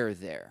there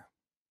there.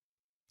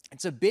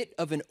 It's a bit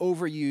of an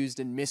overused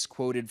and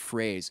misquoted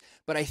phrase,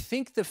 but I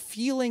think the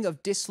feeling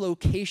of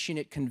dislocation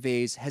it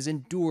conveys has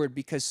endured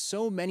because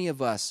so many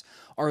of us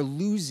are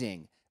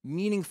losing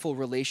meaningful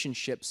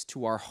relationships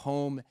to our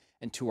home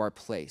and to our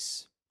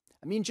place.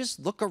 I mean, just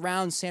look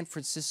around San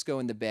Francisco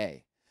and the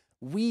Bay.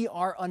 We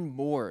are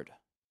unmoored.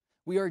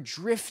 We are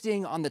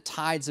drifting on the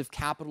tides of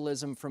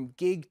capitalism from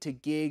gig to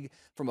gig,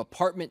 from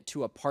apartment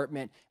to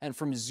apartment, and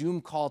from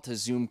Zoom call to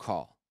Zoom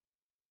call.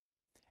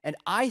 And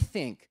I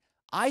think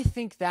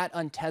that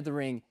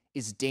untethering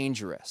is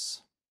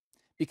dangerous,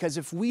 because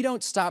if we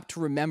don't stop to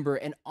remember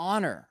and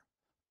honor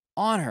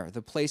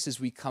the places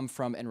we come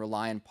from and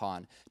rely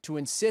upon, to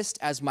insist,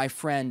 as my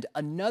friend,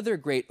 another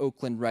great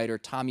Oakland writer,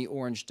 Tommy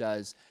Orange,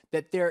 does,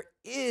 that there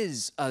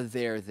is a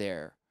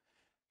there,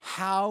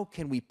 how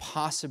can we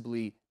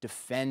possibly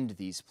defend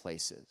these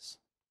places?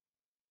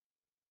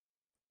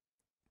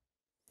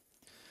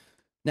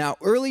 Now,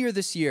 earlier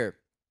this year,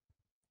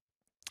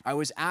 I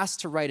was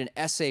asked to write an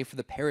essay for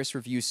the Paris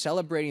Review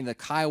celebrating the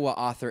Kiowa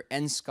author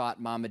N.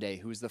 Scott Momaday,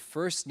 who was the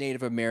first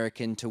Native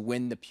American to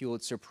win the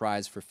Pulitzer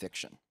Prize for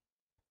fiction.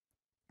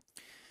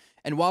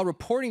 And while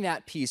reporting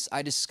that piece,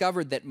 I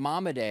discovered that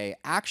Momaday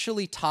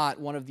actually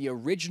taught one of the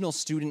original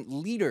student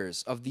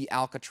leaders of the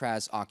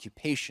Alcatraz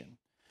occupation.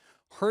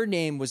 Her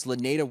name was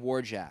Lynetta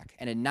Warjack,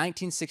 and in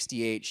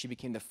 1968, she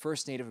became the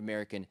first Native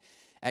American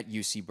at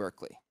UC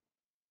Berkeley.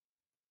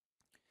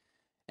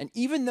 And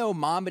even though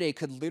Momaday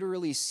could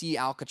literally see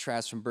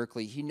Alcatraz from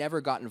Berkeley, he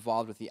never got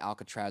involved with the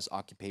Alcatraz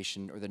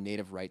occupation or the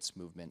Native rights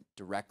movement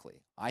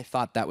directly. I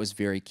thought that was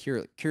very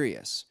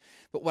curious.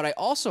 But what I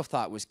also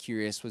thought was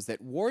curious was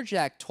that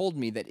Warjack told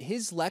me that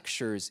his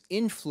lectures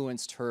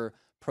influenced her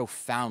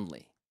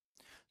profoundly.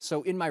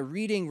 So in my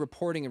reading,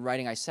 reporting, and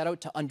writing, I set out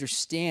to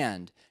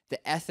understand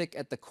the ethic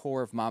at the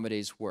core of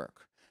Momaday's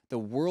work, the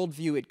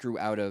worldview it grew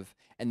out of,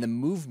 and the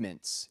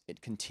movements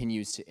it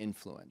continues to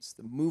influence,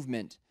 the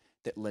movement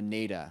that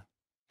Lynetta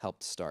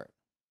helped start.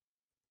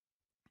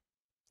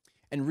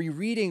 And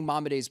rereading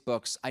Momaday's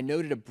books, I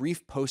noted a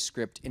brief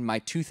postscript in my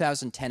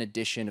 2010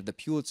 edition of the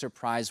Pulitzer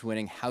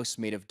Prize-winning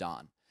Housemaid of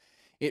Dawn.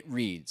 It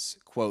reads,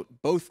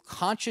 quote, "Both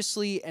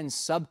consciously and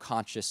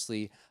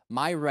subconsciously,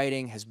 my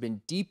writing has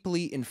been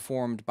deeply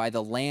informed by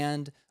the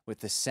land with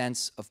the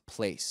sense of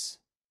place.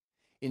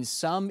 In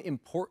some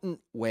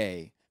important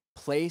way,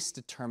 place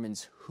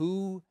determines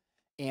who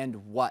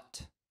and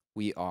what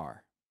we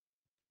are.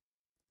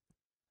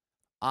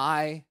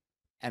 I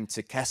am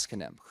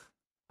Tsq'escen.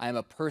 I am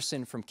a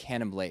person from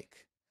Canim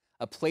Lake,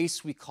 a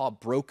place we call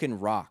Broken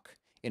Rock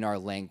in our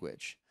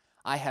language.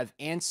 I have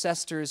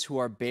ancestors who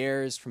are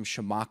bears from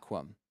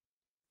Shamakwam,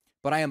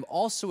 but I am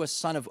also a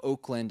son of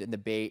Oakland in the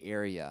Bay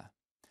Area.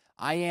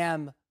 I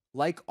am,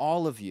 like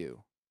all of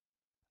you,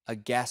 a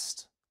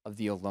guest of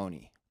the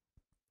Ohlone.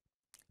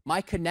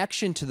 My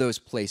connection to those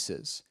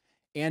places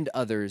and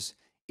others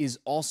is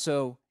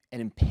also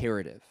an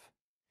imperative.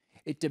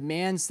 It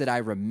demands that I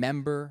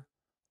remember,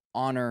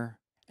 honor,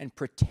 and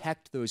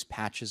protect those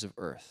patches of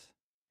earth.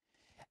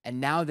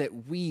 And now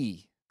that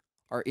we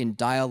are in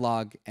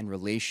dialogue and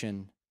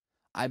relation,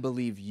 I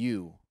believe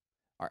you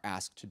are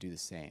asked to do the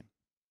same."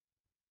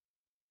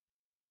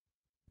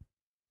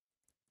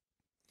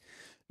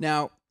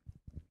 Now,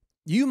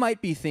 you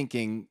might be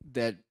thinking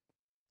that,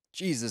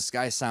 geez, this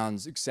guy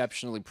sounds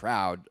exceptionally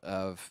proud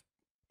of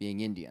being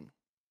Indian.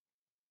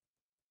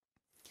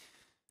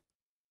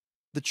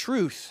 The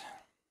truth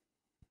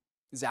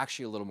is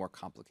actually a little more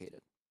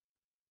complicated.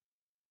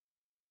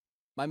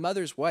 My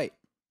mother's white,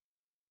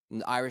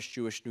 an Irish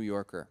Jewish New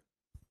Yorker.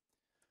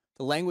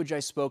 The language I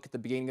spoke at the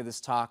beginning of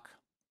this talk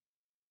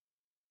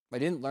I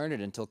didn't learn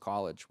it until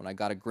college when I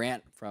got a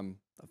grant from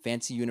a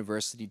fancy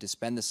university to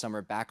spend the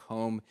summer back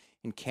home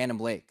in Canim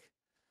Lake.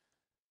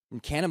 In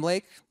Canim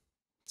Lake,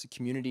 it's a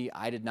community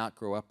I did not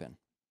grow up in.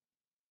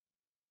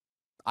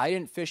 I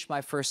didn't fish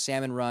my first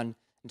salmon run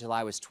until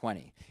I was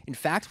 20. In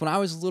fact, when I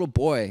was a little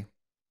boy,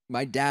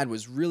 my dad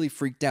was really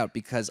freaked out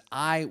because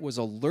I was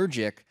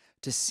allergic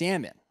to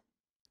salmon,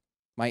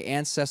 my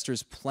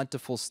ancestors'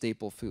 plentiful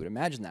staple food.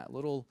 Imagine that,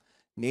 little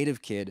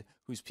native kid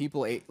whose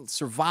people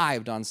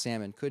survived on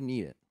salmon, couldn't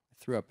eat it. I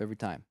threw up every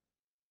time.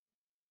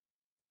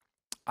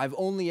 I've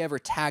only ever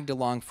tagged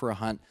along for a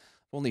hunt,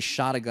 I've only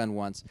shot a gun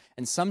once,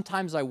 and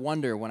sometimes I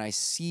wonder when I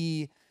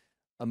see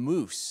a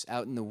moose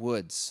out in the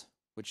woods,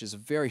 which is a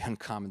very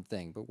uncommon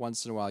thing, but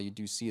once in a while you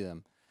do see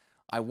them,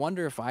 I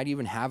wonder if I'd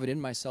even have it in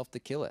myself to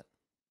kill it.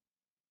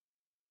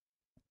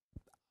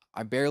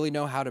 I barely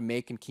know how to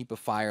make and keep a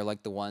fire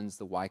like the ones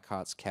the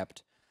Wycots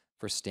kept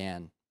for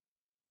Stan.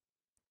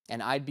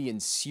 And I'd be in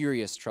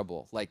serious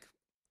trouble, like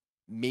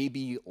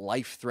maybe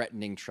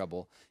life-threatening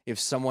trouble, if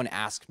someone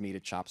asked me to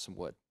chop some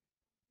wood.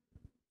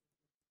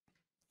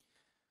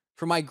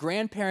 For my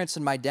grandparents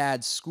and my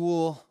dad,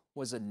 school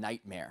was a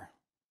nightmare.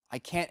 I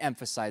can't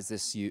emphasize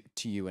this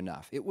to you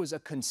enough. It was a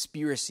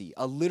conspiracy,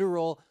 a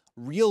literal,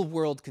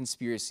 real-world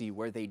conspiracy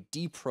where they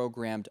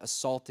deprogrammed,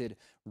 assaulted,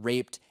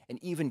 raped, and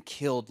even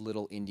killed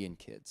little Indian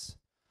kids.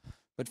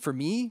 But for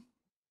me,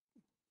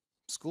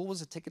 school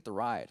was a ticket to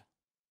ride.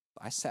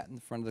 I sat in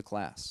the front of the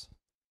class.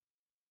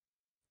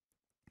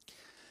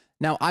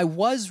 Now, I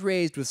was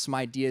raised with some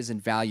ideas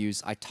and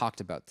values I talked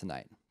about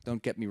tonight.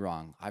 Don't get me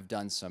wrong, I've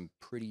done some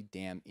pretty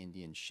damn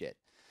Indian shit.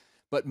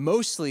 But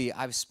mostly,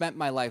 I've spent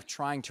my life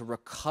trying to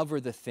recover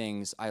the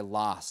things I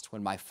lost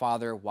when my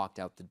father walked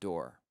out the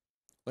door,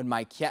 when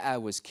my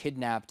kia'a was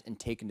kidnapped and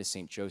taken to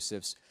St.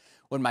 Joseph's,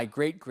 when my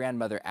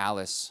great-grandmother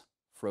Alice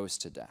froze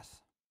to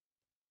death.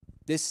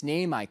 This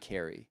name I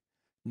carry,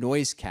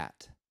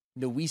 NoiseCat,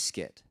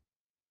 NoiseCat,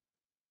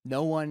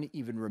 no one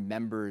even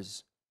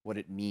remembers what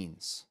it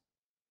means.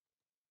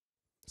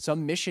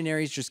 Some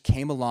missionaries just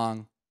came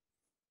along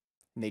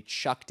and they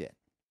chucked it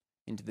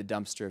into the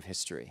dumpster of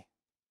history.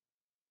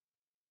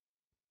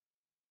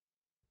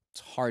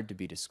 It's hard to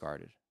be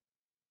discarded.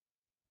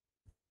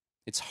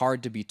 It's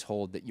hard to be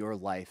told that your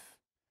life,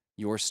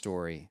 your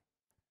story,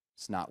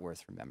 is not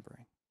worth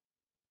remembering.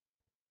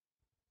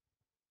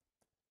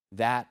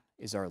 That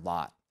is our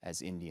lot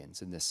as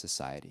Indians in this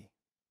society.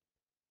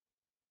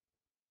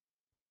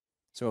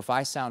 So if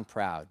I sound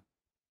proud,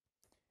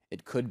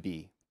 it could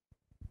be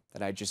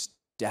that I just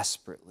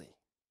desperately,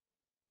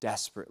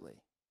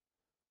 desperately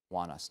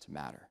want us to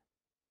matter.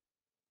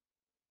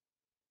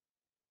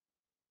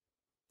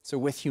 So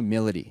with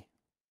humility,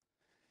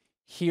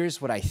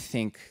 here's what I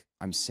think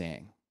I'm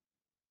saying.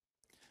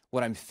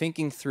 What I'm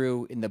thinking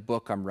through in the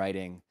book I'm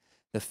writing,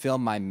 the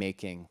film I'm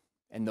making,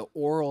 and the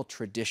oral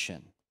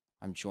tradition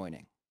I'm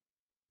joining.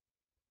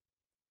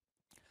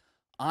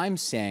 I'm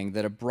saying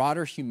that a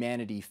broader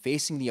humanity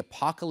facing the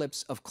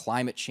apocalypse of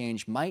climate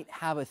change might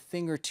have a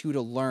thing or two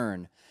to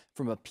learn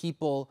from a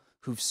people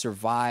who've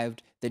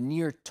survived the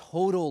near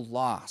total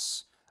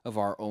loss of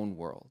our own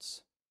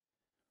worlds.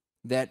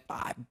 That,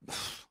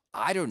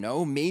 I don't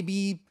know,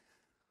 maybe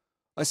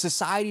a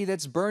society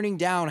that's burning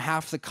down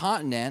half the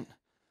continent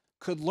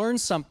could learn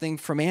something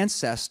from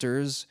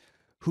ancestors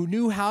who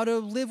knew how to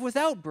live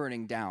without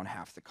burning down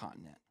half the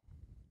continent.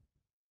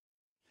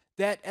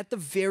 That at the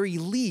very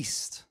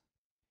least,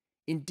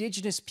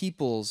 Indigenous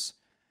peoples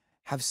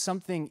have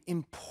something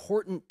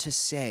important to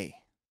say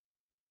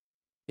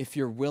if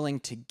you're willing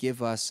to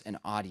give us an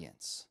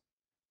audience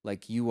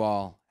like you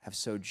all have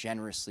so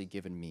generously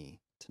given me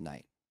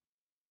tonight.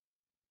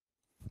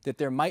 That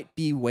there might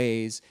be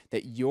ways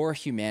that your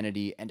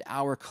humanity and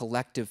our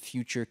collective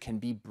future can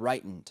be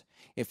brightened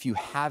if you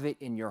have it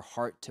in your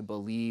heart to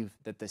believe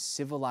that the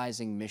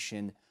civilizing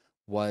mission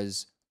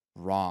was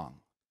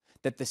wrong,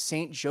 that the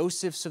St.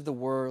 Josephs of the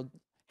world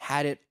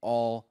had it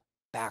all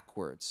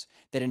backwards,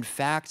 that in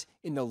fact,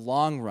 in the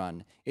long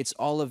run, it's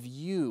all of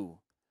you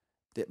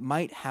that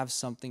might have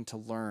something to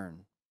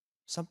learn,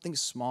 something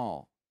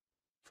small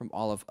from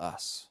all of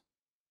us.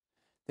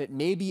 That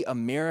maybe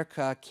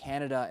America,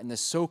 Canada, and the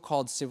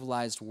so-called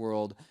civilized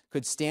world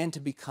could stand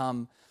to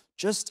become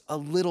just a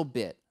little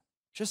bit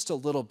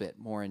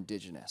more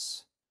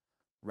Indigenous,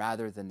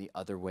 rather than the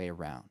other way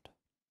around.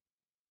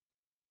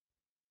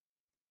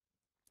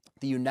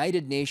 The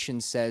United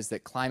Nations says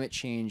that climate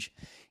change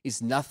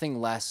is nothing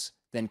less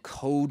than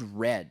code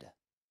red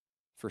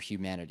for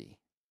humanity.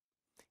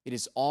 It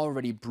is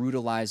already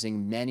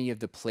brutalizing many of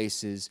the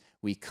places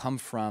we come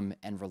from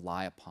and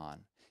rely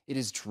upon. It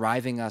is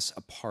driving us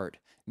apart,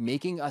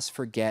 making us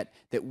forget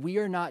that we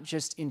are not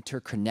just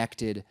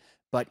interconnected,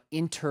 but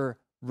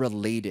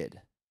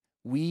interrelated.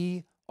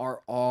 We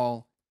are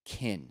all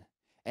kin.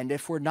 And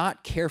if we're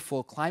not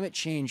careful, climate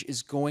change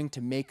is going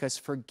to make us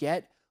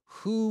forget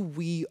who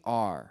we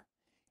are.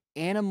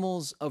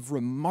 Animals of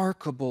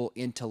remarkable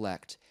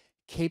intellect,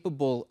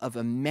 capable of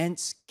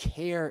immense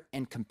care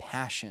and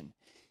compassion,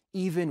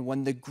 even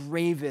when the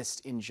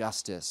gravest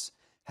injustice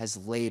has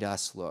laid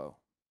us low.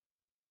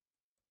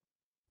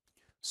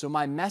 So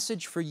my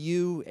message for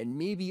you, and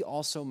maybe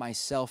also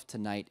myself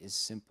tonight, is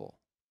simple.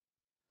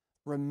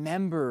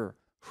 Remember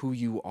who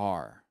you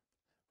are.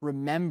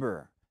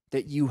 Remember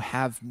that you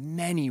have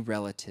many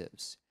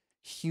relatives,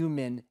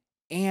 human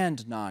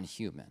and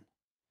non-human.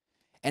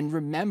 And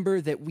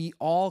remember that we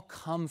all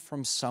come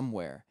from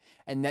somewhere,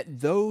 and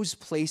that those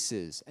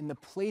places and the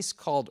place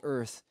called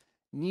Earth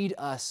need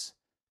us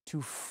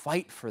to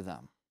fight for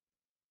them.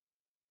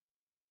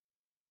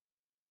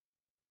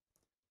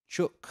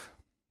 Chuk.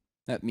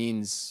 That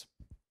means,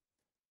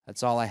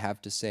 that's all I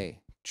have to say.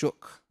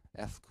 Chuk.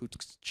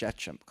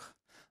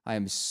 I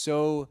am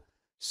so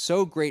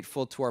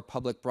grateful to our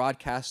public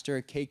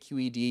broadcaster,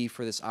 KQED,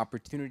 for this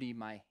opportunity.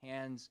 My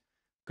hands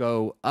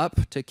go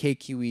up to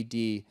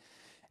KQED.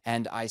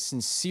 And I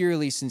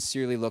sincerely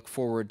look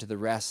forward to the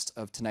rest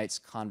of tonight's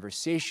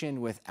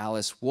conversation with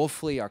Alice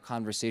Wolfley. Our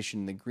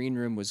conversation in the green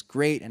room was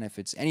great, and if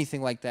it's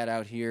anything like that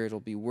out here, it'll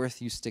be worth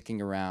you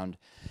sticking around.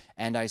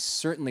 And I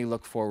certainly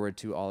look forward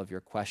to all of your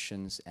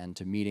questions and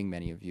to meeting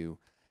many of you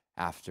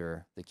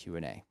after the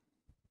Q&A.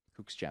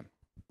 Kooks Jem.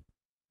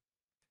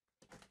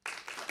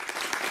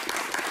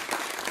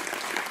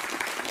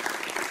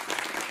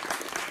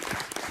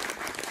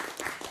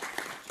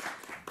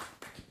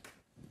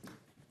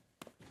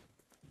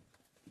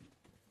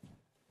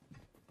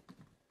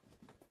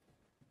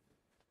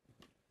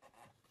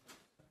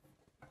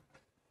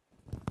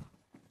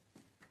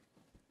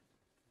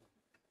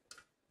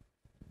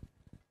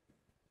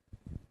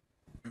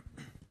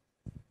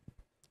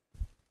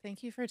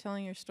 Thank you for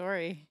telling your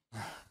story.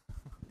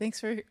 Thanks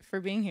for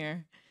being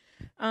here.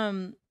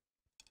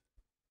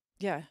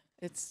 Yeah,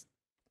 it's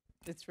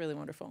really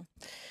wonderful.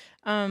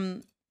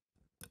 One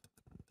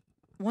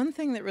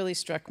thing that really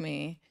struck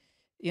me,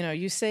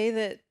 you say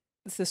that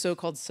the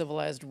so-called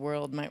civilized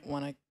world might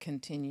want to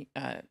continue,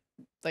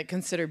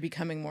 consider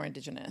becoming more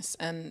indigenous.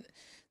 And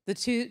the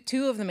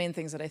two of the main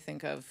things that I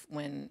think of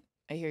when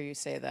I hear you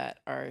say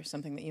that are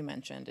something that you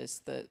mentioned is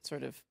the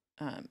sort of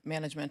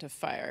management of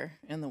fire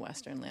in the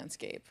Western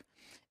landscape.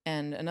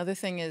 And another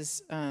thing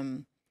is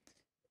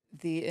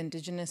the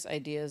indigenous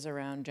ideas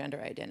around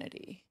gender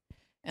identity.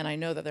 And I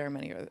know that there are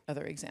many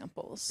other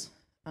examples.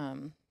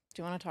 Do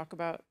you want to talk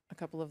about a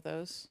couple of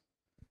those?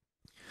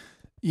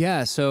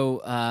 Yeah,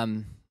 so,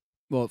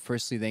 well,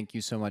 firstly, thank you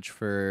so much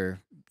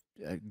for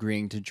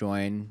agreeing to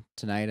join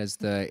tonight as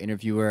the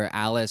interviewer.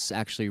 Alice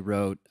actually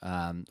wrote,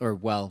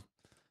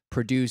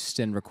 produced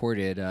and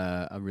recorded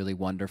a really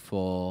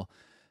wonderful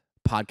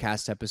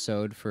podcast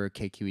episode for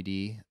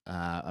KQED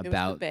about it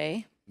was the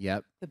Bay.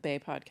 Yep. The Bay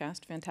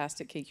podcast,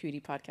 fantastic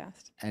KQED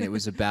podcast. And it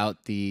was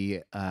about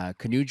the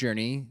canoe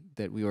journey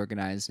that we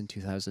organized in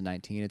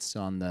 2019. It's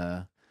still on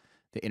the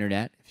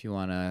internet if you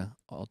want to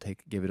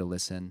give it a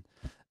listen.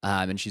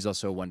 And she's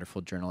also a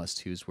wonderful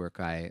journalist whose work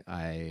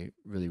I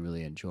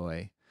really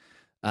enjoy.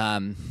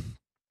 To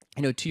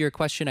your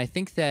question, I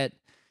think that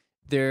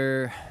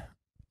there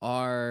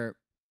are,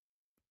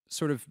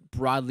 sort of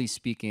broadly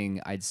speaking,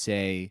 I'd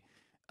say,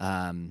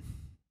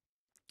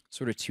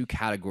 sort of two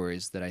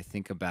categories that I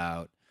think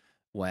about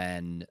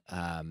when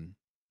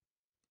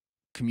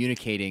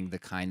communicating the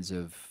kinds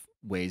of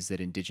ways that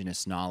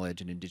indigenous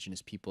knowledge and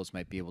indigenous peoples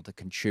might be able to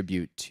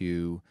contribute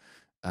to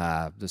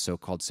the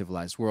so-called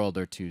civilized world,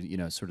 or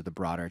to, sort of the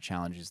broader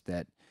challenges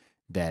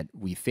that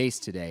we face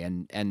today.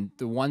 And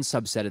the one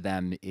subset of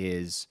them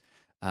is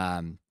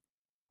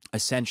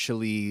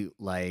essentially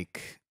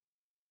like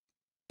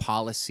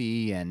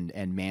policy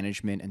and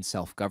management and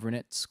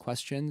self-governance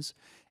questions.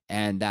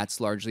 And that's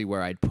largely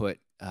where I'd put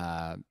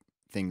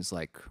things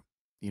like,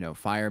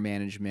 fire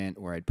management,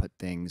 or I'd put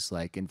things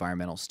like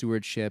environmental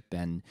stewardship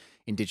and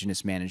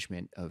indigenous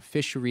management of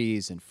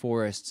fisheries and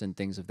forests and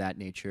things of that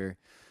nature.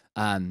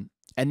 And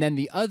then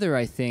the other,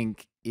 I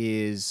think,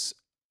 is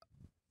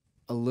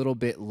a little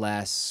bit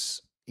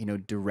less,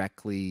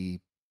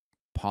 directly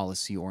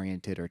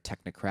policy-oriented or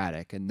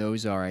technocratic. And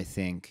those are, I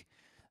think,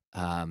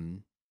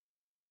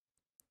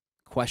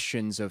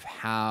 questions of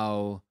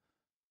how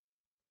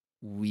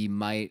we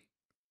might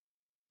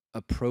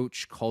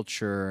approach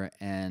culture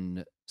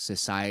and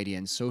society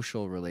and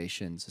social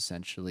relations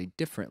essentially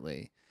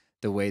differently,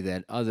 the way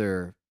that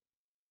other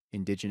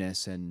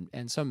indigenous and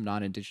some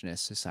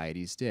non-indigenous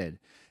societies did.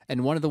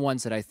 And one of the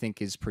ones that I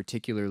think is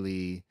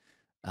particularly,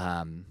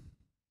 I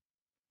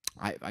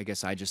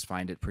guess I just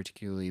find it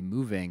particularly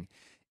moving,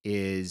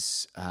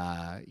 is,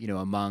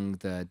 among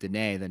the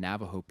Dene, the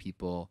Navajo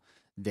people,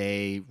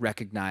 they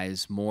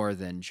recognize more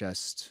than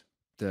just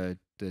the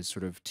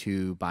sort of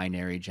two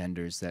binary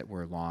genders that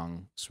were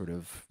long sort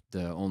of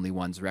the only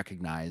ones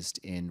recognized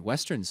in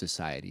Western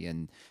society.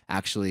 And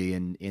actually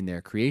in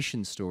their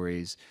creation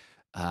stories,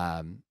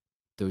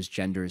 those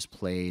genders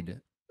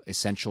played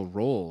essential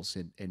roles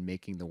in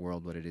making the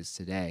world what it is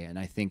today. And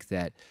I think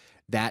that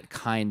that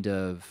kind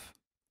of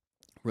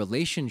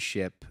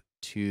relationship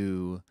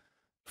to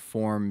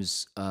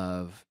forms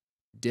of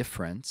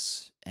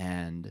difference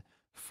and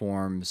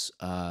forms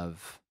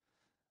of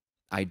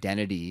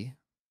identity,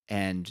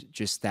 and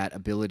just that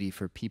ability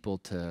for people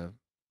to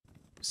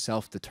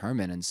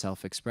self-determine and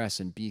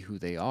self-express and be who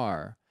they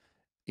are,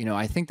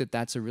 I think that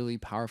that's a really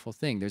powerful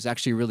thing. There's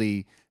actually a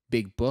really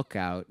big book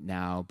out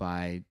now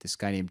by this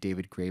guy named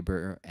David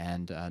Graeber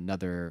and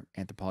another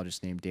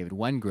anthropologist named David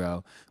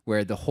Wengrow,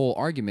 where the whole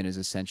argument is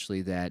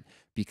essentially that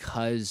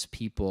because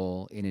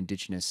people in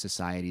indigenous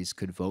societies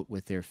could vote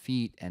with their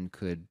feet and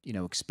could,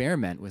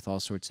 experiment with all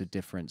sorts of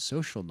different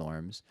social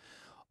norms,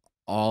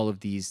 all of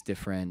these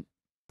different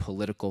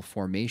political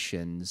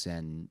formations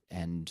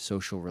and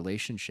social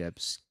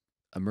relationships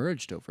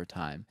emerged over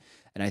time.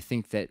 And I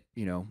think that,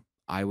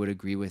 I would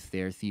agree with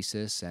their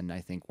thesis. And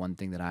I think one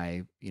thing that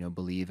I,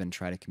 believe and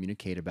try to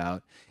communicate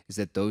about is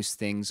that those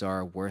things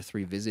are worth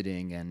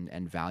revisiting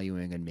and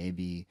valuing and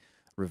maybe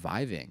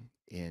reviving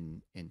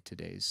in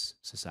today's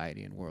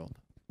society and world.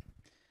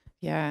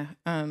 Yeah.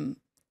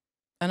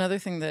 Another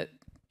thing that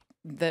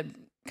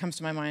comes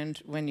to my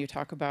mind when you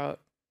talk about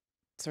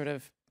sort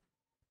of,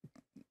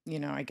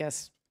 I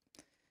guess,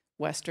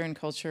 Western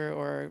culture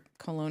or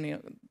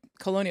colonial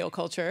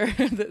culture,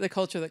 the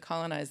culture that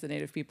colonized the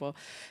Native people,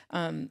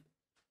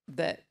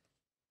 that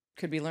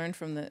could be learned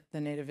from the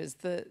Native is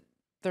the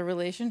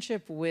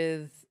relationship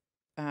with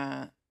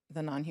the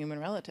non-human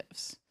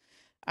relatives.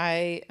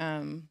 I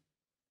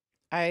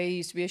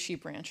used to be a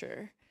sheep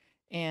rancher,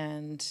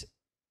 and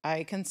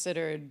I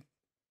considered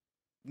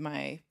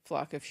my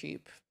flock of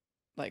sheep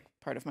like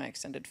part of my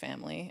extended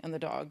family, and the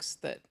dogs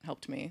that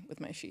helped me with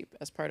my sheep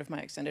as part of my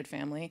extended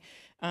family.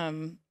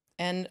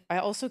 And I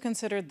also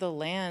considered the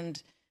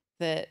land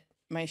that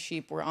my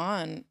sheep were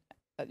on,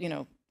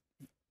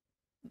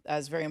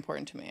 as very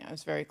important to me. I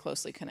was very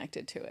closely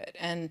connected to it.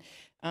 And,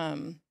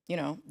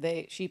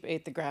 sheep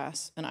ate the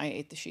grass and I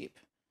ate the sheep.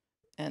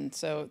 And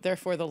so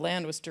therefore the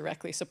land was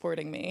directly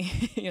supporting me,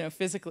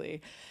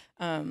 physically.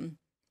 And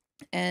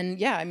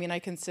yeah, I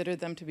considered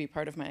them to be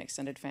part of my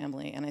extended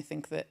family. And I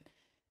think that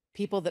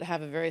people that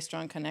have a very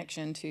strong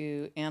connection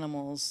to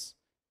animals,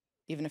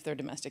 even if they're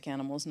domestic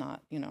animals,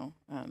 not,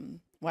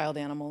 wild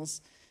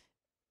animals,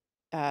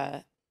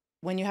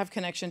 when you have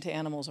connection to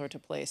animals or to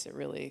place,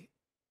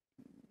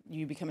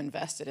 you become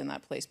invested in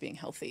that place being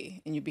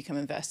healthy, and you become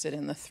invested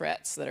in the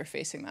threats that are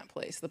facing that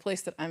place. The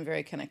place that I'm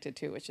very connected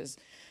to, which is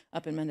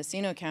up in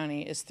Mendocino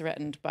County, is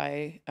threatened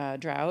by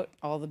drought.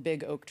 All the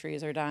big oak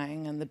trees are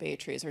dying and the bay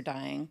trees are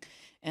dying.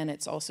 And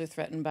it's also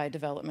threatened by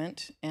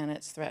development, and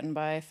it's threatened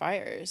by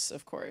fires,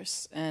 of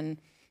course. And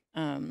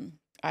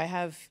I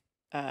have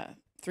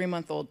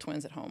 3-month-old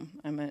twins at home.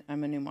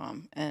 I'm a new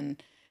mom,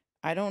 and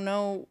I don't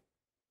know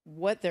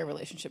what their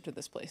relationship to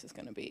this place is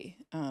going to be.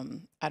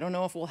 I don't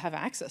know if we'll have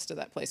access to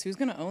that place. Who's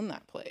going to own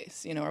that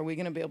place? Are we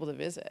going to be able to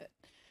visit?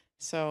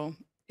 So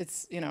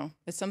it's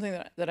something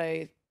that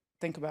I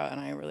think about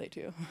and I relate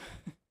to.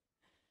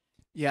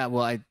 Yeah,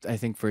 well, I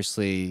think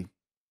firstly,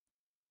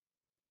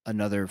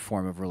 another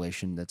form of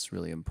relation that's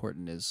really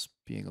important is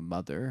being a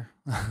mother.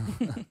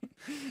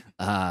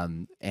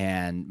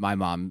 And my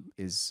mom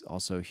is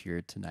also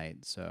here tonight.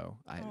 So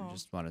I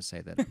just want to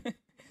say that I'm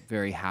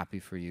very happy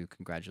for you.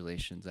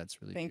 Congratulations.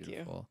 That's really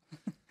beautiful.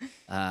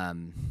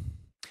 And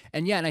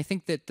yeah, and I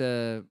think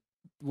that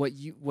what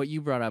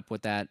you brought up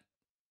with that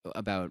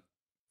about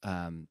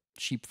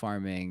sheep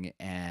farming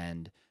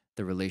and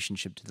the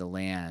relationship to the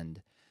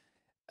land,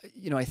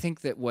 I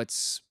think that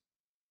what's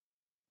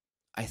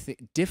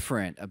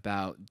different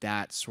about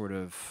that sort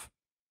of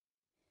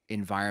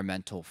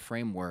environmental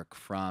framework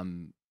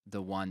from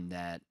the one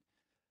that,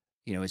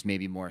 is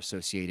maybe more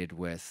associated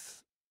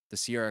with the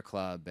Sierra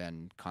Club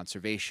and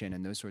conservation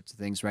and those sorts of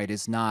things, right?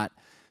 Is not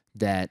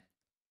that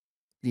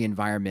the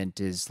environment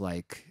is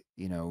like,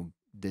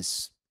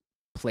 this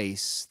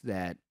place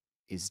that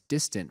is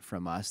distant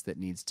from us that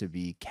needs to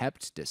be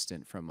kept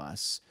distant from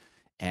us.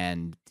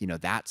 And,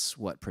 that's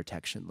what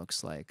protection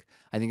looks like.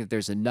 I think that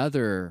there's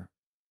another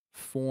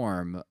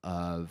form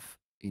of,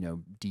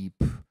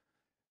 deep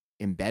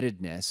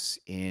embeddedness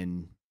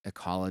in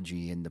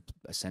ecology and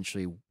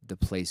essentially the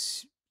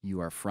place you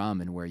are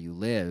from and where you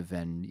live,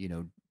 and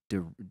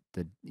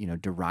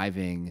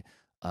deriving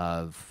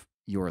of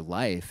your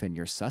life and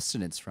your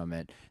sustenance from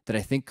it, that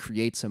I think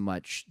creates a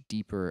much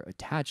deeper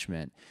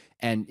attachment.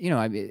 And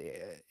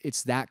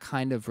it's that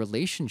kind of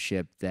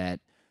relationship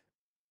that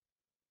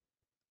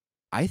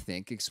I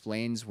think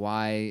explains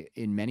why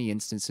in many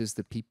instances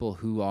the people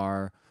who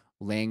are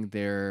laying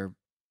their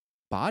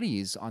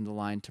bodies on the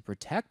line to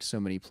protect so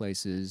many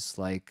places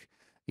like,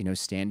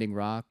 Standing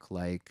Rock,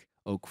 like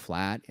Oak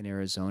Flat in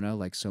Arizona,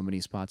 like so many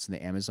spots in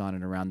the Amazon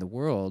and around the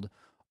world,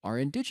 are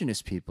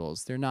indigenous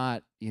peoples. They're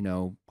not,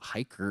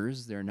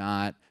 hikers. They're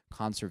not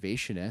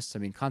conservationists. I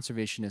mean,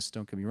 conservationists,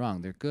 don't get me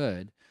wrong, they're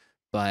good,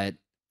 but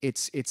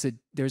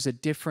there's a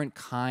different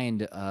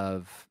kind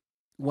of,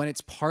 when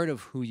it's part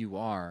of who you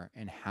are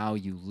and how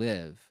you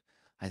live,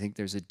 I think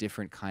there's a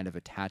different kind of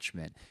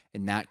attachment,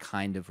 and that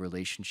kind of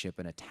relationship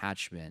and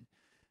attachment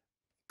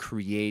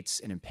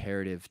creates an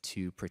imperative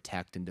to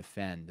protect and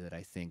defend that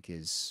I think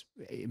is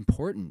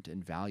important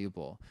and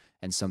valuable,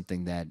 and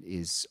something that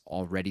is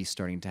already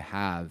starting to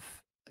have,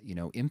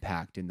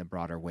 impact in the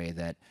broader way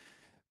that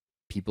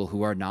people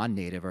who are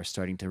non-native are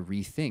starting to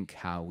rethink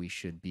how we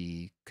should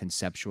be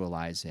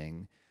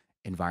conceptualizing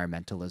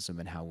environmentalism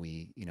and how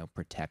we,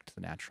 protect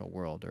the natural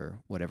world, or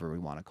whatever we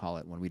want to call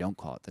it when we don't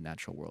call it the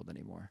natural world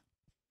anymore.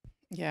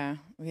 Yeah,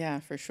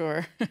 for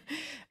sure.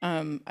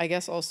 I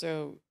guess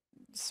also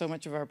so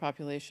much of our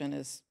population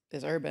is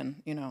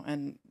urban,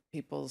 and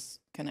people's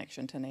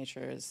connection to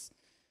nature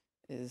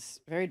is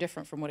very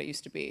different from what it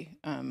used to be.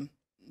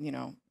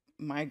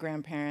 My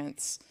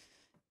grandparents,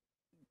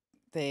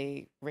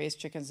 they raised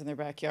chickens in their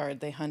backyard,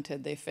 they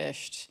hunted, they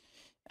fished,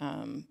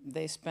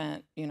 they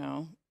spent,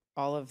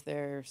 all of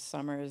their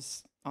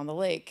summers on the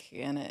lake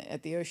and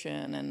at the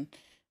ocean,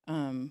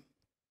 and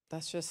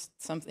that's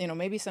just something.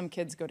 Maybe some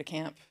kids go to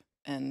camp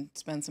and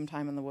spend some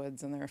time in the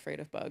woods and they're afraid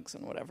of bugs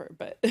and whatever,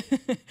 but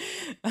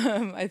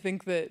I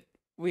think that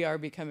we are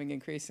becoming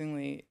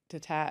increasingly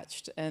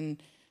detached.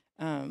 And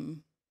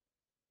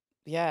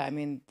yeah, I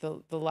mean,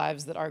 the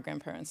lives that our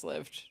grandparents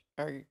lived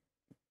are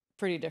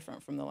pretty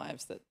different from the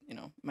lives that,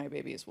 my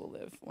babies will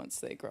live once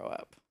they grow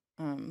up.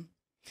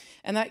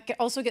 And that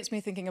also gets me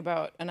thinking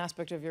about an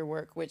aspect of your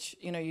work, which,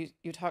 you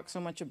talk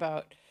so much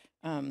about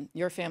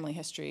your family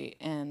history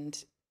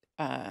and,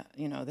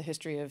 the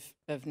history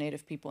of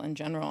Native people in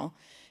general.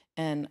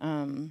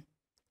 And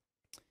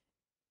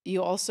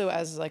you also,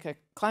 as like a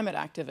climate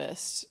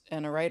activist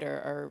and a writer,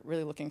 are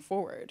really looking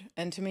forward.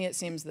 And to me, it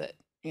seems that,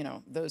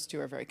 those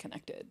two are very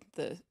connected.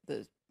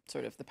 The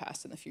sort of the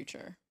past and the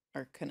future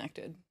are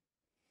connected.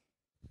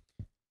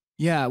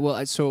 Yeah,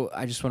 well, so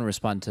I just want to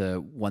respond to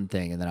one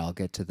thing, and then I'll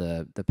get to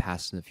the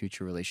past and the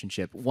future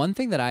relationship. One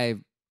thing that I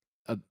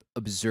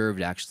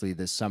observed actually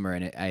this summer,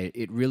 and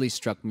it really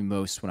struck me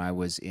most when I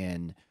was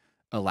in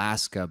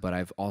Alaska, but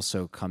I've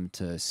also come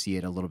to see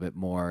it a little bit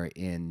more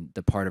in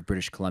the part of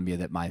British Columbia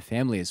that my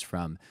family is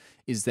from,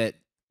 is that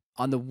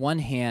on the one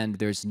hand,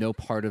 there's no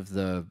part of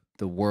the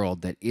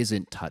world that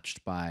isn't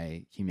touched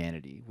by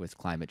humanity with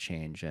climate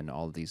change and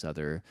all of these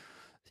other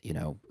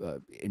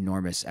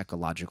enormous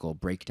ecological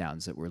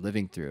breakdowns that we're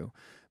living through.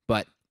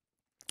 But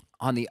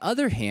on the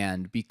other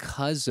hand,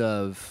 because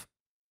of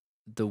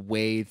the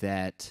way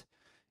that,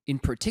 in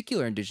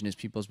particular, Indigenous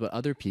peoples, but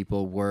other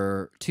people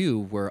were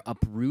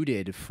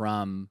uprooted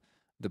from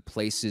the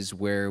places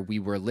where we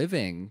were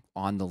living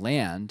on the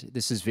land.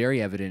 This is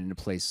very evident in a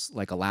place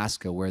like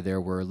Alaska, where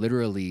there were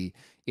literally,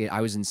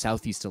 I was in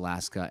Southeast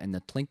Alaska, and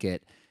the Tlingit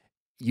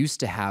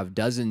used to have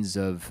dozens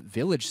of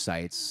village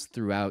sites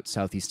throughout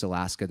Southeast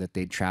Alaska that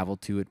they'd travel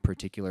to at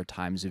particular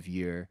times of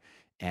year,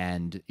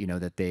 and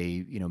that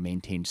they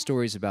maintained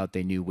stories about.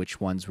 They knew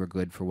which ones were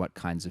good for what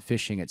kinds of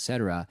fishing,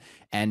 etc.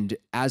 And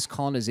as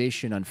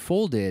colonization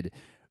unfolded,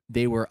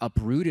 they were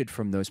uprooted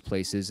from those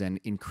places and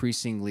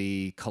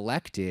increasingly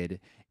collected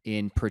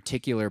in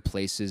particular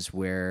places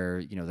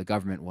where the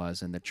government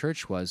was and the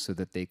church was, so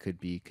that they could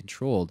be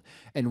controlled.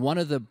 And one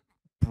of the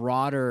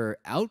broader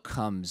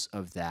outcomes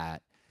of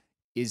that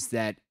is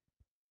that,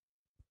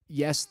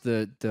 yes,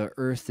 the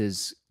earth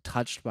is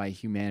touched by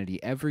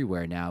humanity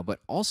everywhere now, but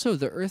also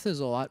the earth is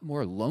a lot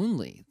more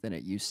lonely than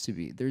it used to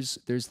be.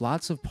 There's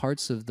lots of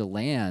parts of the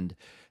land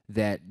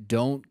that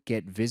don't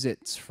get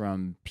visits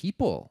from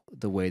people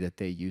the way that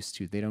they used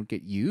to. They don't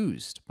get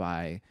used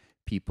by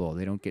people.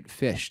 They don't get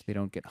fished. They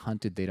don't get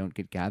hunted. They don't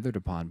get gathered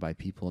upon by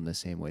people in the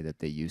same way that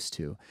they used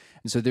to.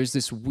 And so there's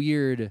this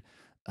weird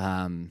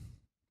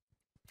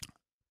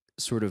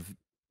sort of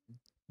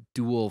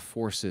dual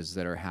forces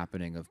that are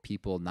happening of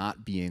people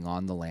not being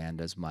on the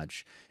land as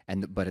much,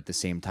 but at the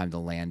same time the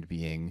land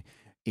being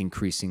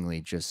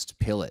increasingly just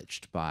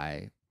pillaged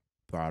by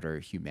broader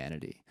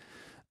humanity.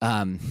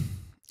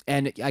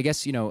 And I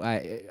guess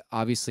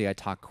I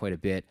talk quite a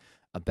bit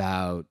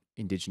about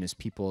Indigenous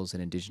peoples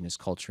and Indigenous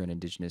culture and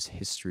Indigenous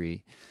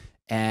history,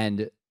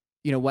 and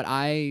what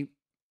I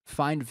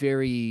find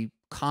very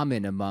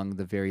common among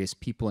the various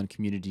people and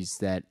communities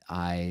that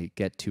I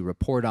get to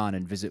report on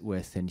and visit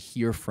with and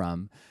hear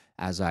from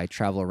as I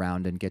travel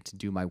around and get to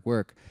do my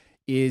work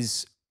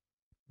is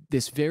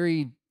this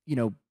very,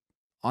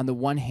 on the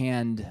one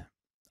hand,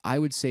 I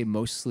would say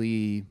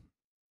mostly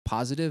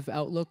positive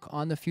outlook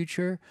on the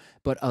future,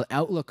 but an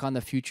outlook on the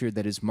future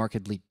that is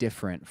markedly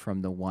different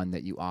from the one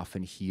that you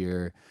often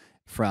hear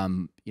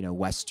from,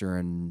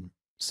 Western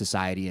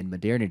society and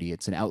modernity.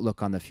 It's an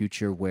outlook on the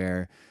future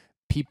where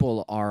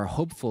people are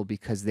hopeful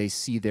because they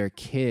see their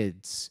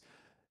kids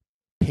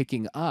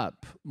picking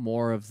up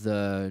more of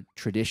the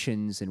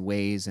traditions and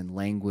ways and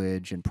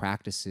language and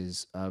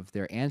practices of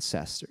their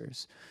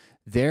ancestors.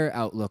 Their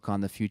outlook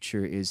on the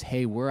future is,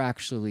 hey, we're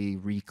actually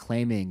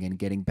reclaiming and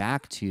getting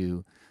back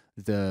to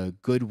the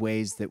good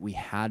ways that we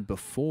had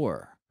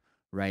before,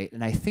 right?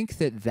 And I think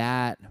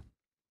that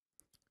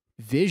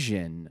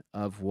vision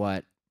of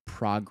what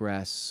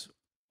progress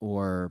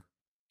or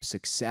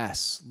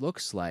success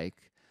looks like,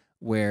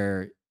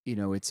 where,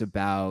 it's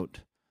about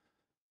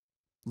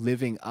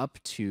living up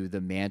to the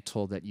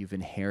mantle that you've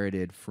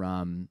inherited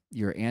from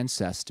your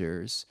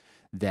ancestors,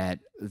 that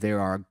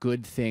there are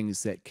good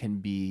things that can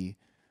be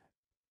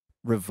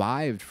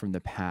revived from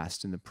the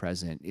past and the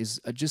present, is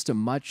just a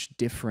much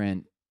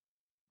different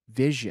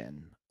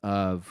vision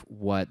of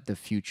what the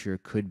future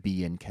could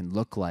be and can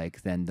look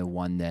like than the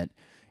one that,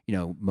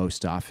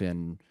 most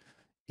often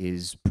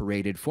is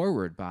paraded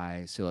forward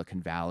by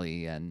Silicon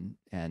Valley and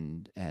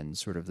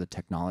sort of the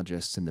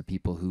technologists and the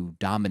people who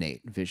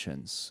dominate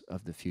visions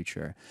of the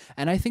future.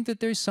 And I think that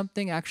there's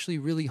something actually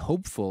really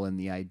hopeful in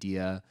the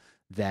idea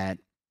that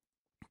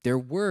there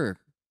were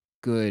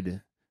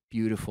good,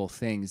 beautiful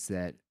things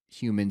that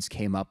humans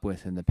came up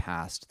with in the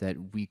past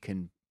that we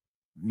can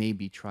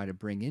maybe try to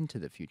bring into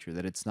the future,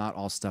 that it's not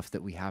all stuff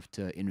that we have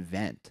to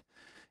invent,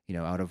 you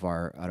know, out of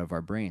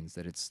our brains,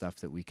 that it's stuff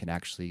that we can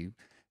actually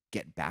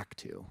get back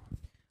to.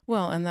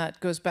 Well, and that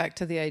goes back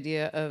to the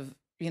idea of,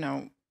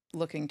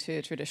 looking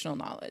to traditional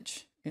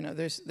knowledge.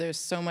 There's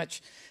so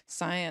much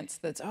science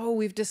that's,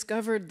 we've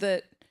discovered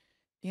that,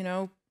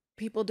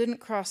 people didn't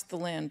cross the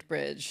land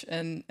bridge.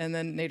 And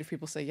then Native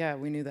people say, yeah,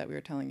 we knew that, we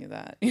were telling you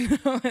that,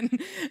 and,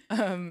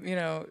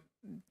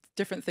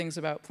 different things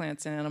about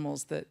plants and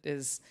animals that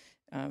is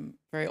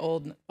very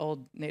old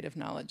Native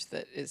knowledge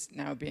that is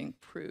now being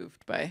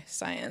proved by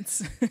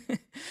science.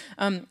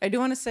 I do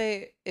want to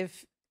say,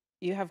 if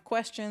you have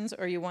questions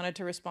or you wanted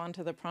to respond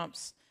to the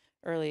prompts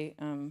early,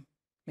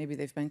 maybe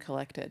they've been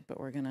collected, but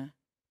we're gonna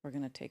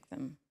take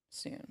them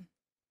soon.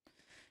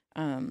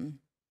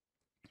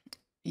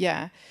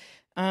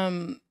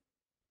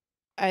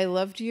 I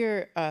loved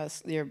your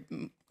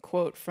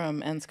quote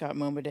from N. Scott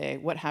Momaday.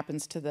 What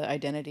happens to the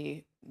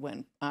identity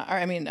when,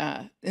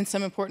 in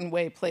some important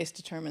way, place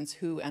determines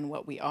who and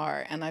what we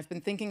are. And I've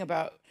been thinking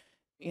about,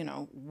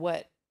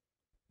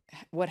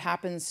 what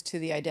happens to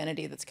the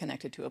identity that's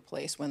connected to a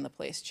place when the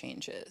place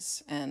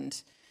changes. And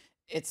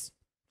it's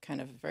kind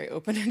of a very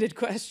open-ended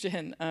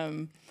question.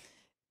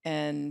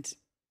 And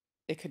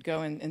it could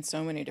go in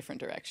so many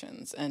different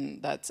directions.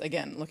 And that's,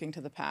 again, looking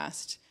to the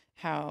past,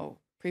 how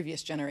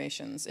previous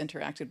generations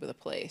interacted with a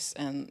place,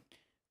 and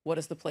what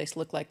does the place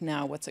look like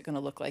now? What's it going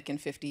to look like in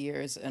 50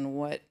 years? And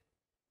what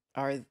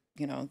are,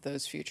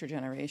 those future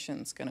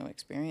generations going to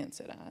experience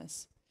it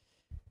as?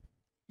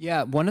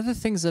 Yeah, one of the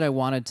things that I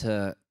wanted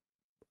to,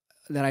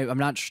 that I'm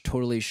not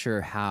totally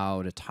sure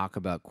how to talk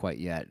about quite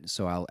yet,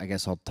 so I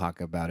guess I'll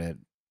talk about it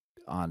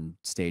on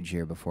stage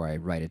here before I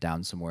write it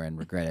down somewhere and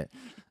regret it.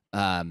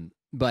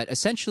 But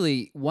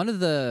essentially, one of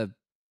the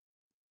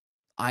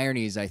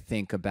ironies, I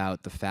think,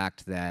 about the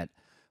fact that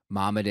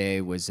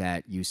Momaday was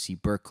at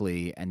UC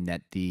Berkeley and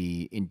that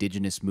the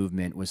Indigenous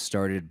movement was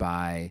started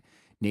by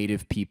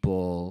Native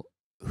people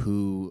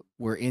who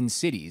were in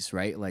cities,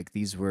 right? Like,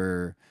 these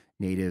were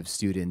Native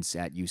students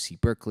at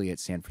UC Berkeley, at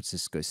San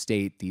Francisco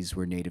State. These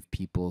were Native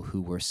people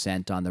who were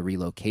sent on the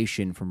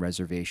relocation from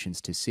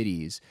reservations to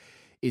cities,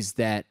 is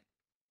that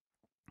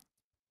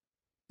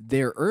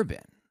they're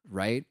urban,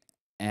 right?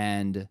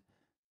 And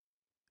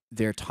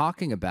they're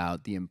talking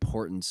about the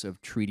importance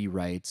of treaty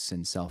rights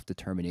and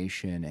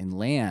self-determination and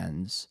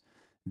lands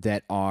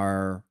that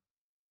are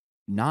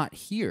not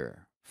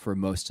here for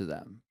most of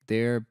them.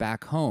 They're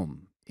back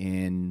home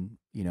in,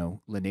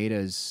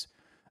 Leneda's,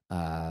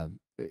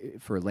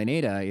 for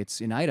Leneda, it's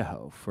in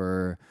Idaho.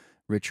 For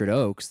Richard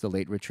Oakes, the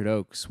late Richard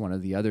Oakes, one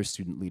of the other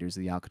student leaders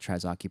of the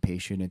Alcatraz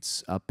occupation,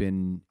 it's up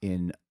in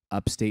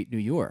upstate New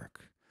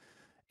York,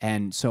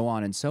 and so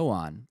on and so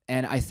on.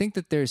 And I think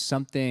that there's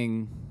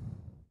something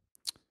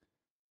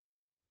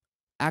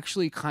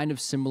actually kind of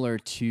similar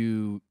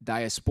to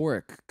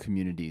diasporic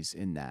communities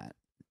in that.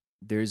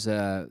 There's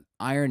a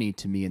irony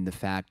to me in the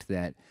fact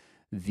that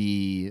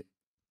the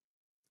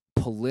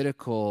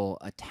political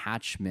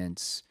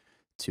attachments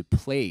to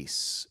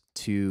place,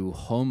 to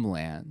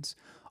homelands,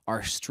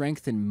 are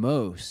strengthened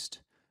most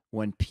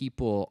when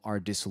people are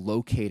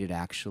dislocated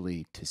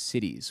actually to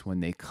cities, when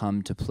they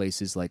come to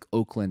places like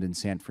Oakland and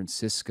San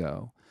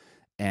Francisco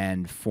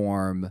and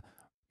form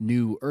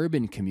new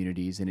urban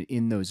communities. And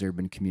in those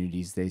urban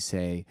communities, they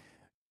say,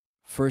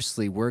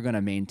 firstly, we're going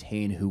to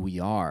maintain who we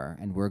are,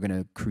 and we're going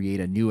to create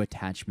a new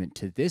attachment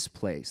to this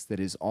place that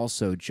is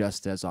also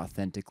just as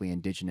authentically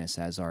Indigenous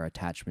as our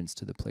attachments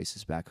to the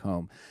places back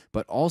home.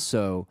 But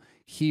also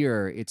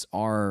here, it's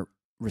our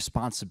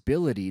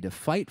responsibility to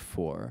fight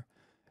for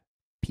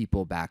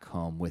people back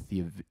home with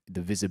the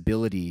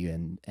visibility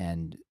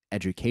and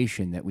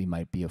education that we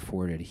might be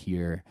afforded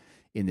here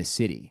in the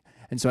city.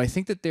 And so I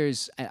think that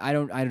there's, I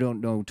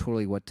don't know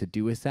totally what to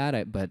do with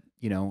that, but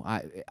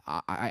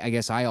I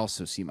guess I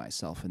also see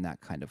myself in that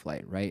kind of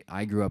light, right?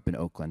 I grew up in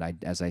Oakland.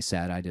 As I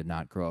said, I did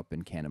not grow up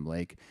in Canim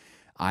Lake.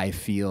 I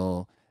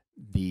feel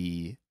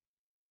the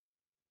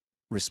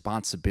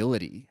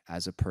responsibility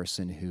as a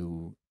person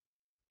who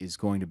is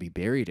going to be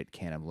buried at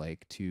Canim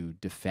Lake to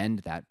defend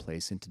that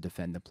place and to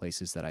defend the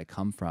places that I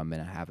come from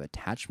and have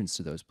attachments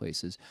to those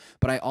places.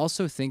 But I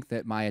also think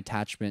that my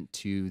attachment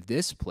to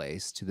this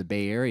place, to the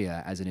Bay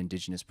Area as an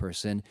Indigenous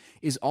person,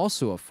 is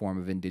also a form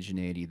of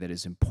indigeneity that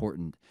is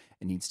important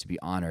and needs to be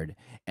honored.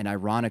 And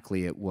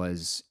ironically, it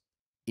was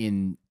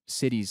in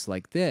cities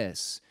like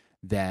this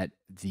that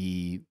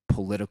the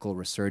political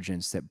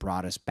resurgence that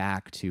brought us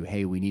back to,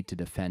 hey, we need to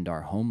defend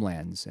our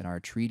homelands and our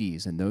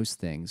treaties and those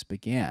things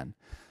began.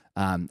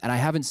 And I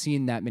haven't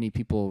seen that many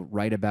people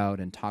write about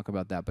and talk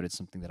about that, but it's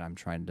something that I'm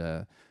trying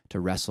to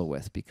wrestle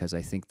with, because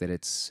I think that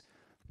it's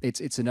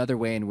it's another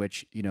way in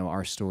which, you know,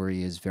 our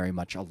story is very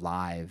much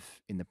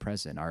alive in the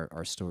present.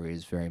 Our story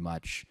is very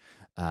much,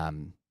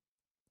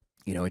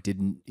 you know, it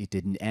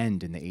didn't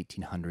end in the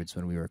 1800s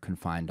when we were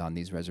confined on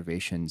these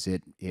reservations.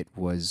 It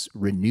was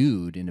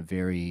renewed in a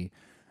very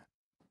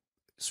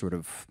sort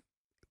of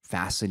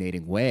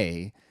fascinating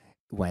way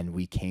when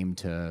we came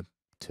to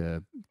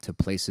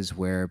places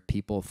where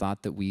people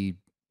thought that we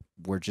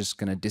were just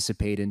going to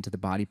dissipate into the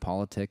body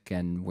politic,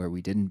 and where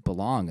we didn't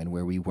belong, and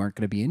where we weren't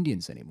going to be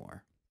Indians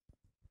anymore.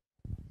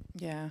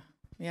 Yeah,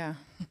 yeah.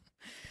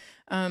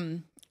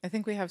 I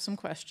think we have some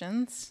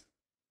questions.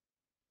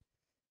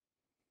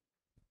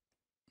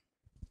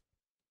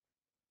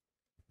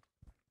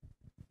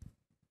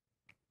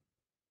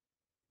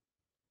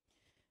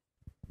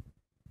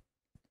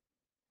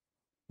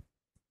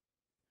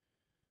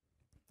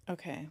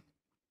 Okay.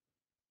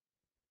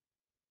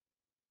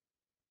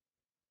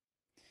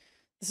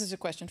 This is a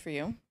question for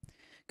you.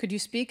 Could you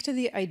speak to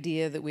the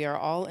idea that we are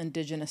all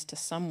indigenous to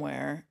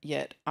somewhere,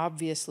 yet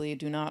obviously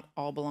do not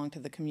all belong to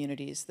the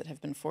communities that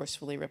have been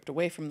forcefully ripped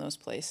away from those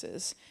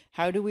places?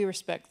 How do we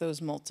respect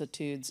those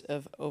multitudes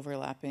of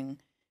overlapping?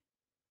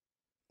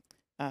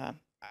 I'm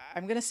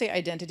going to say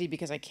identity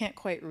because I can't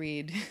quite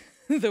read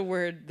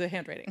the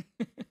handwriting.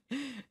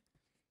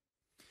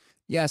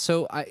 Yeah,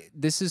 so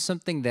this is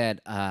something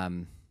that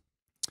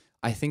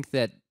I think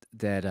that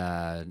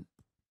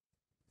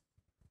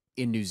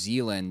in New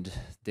Zealand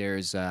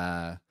there's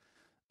a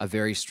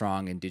very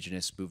strong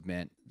Indigenous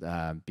movement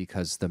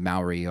because the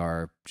Maori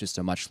are just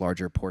a much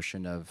larger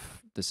portion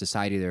of the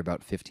society. They're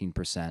about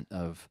 15%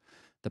 of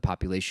the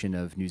population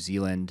of New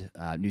Zealand.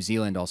 New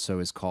Zealand also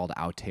is called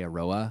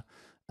Aotearoa,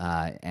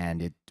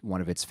 and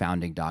one of its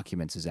founding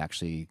documents is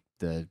actually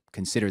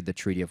considered the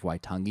Treaty of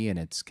Waitangi, and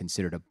it's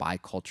considered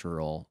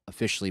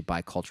officially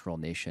bicultural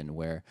nation,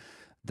 where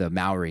the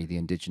Maori, the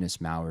Indigenous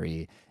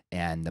Maori,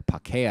 and the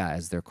Pākehā,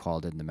 as they're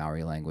called in the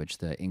Maori language,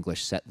 the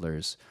English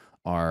settlers,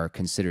 are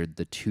considered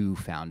the two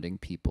founding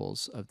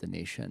peoples of the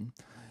nation.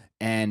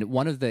 And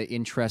one of the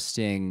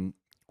interesting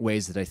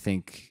ways that I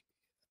think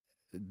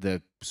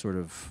the sort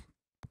of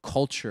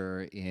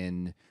culture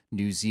in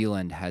New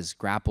Zealand has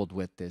grappled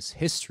with this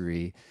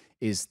history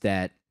is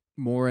that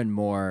more and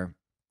more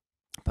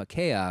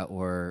Pākehā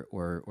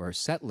or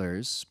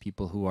settlers,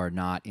 people who are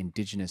not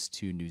indigenous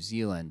to New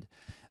Zealand,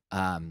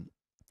 and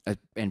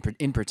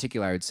in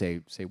particular, I would say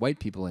white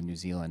people in New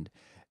Zealand,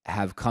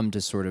 have come to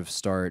sort of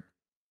start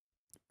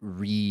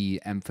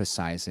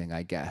re-emphasizing,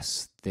 I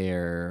guess,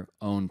 their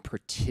own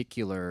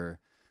particular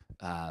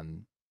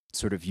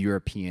sort of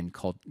European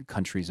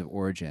countries of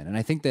origin. And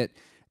I think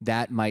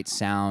that might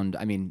sound,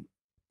 I mean,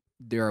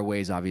 there are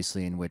ways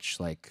obviously in which,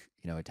 like,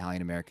 you know,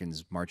 Italian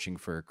Americans marching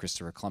for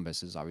Christopher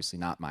Columbus is obviously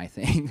not my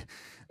thing.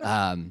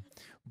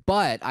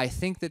 But I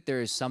think that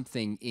there is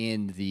something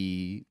in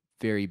the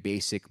very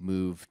basic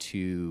move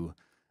to,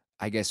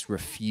 I guess,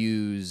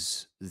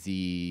 refuse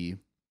the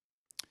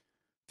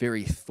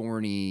very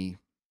thorny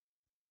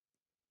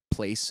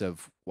place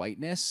of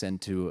whiteness and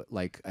to,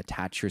 like,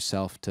 attach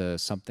yourself to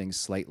something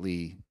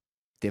slightly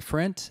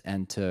different,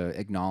 and to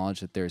acknowledge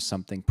that there's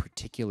something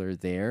particular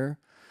there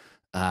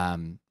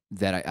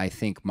that I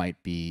think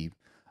might be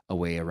a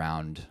way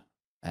around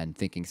and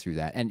thinking through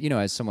that. And, you know,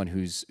 as someone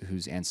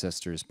whose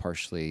ancestors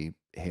partially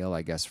hail,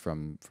 I guess,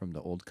 from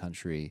the old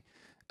country,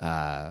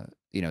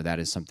 you know, that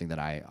is something that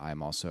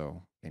I'm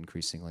also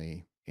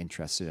increasingly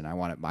interested in.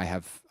 I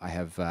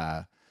have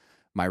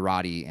my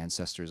Roddy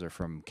ancestors are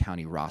from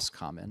County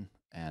Roscommon,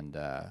 and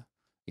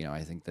you know,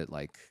 I think that,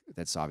 like,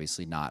 that's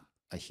obviously not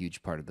a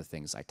huge part of the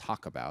things I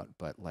talk about,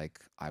 but, like,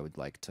 I would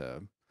like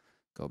to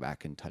go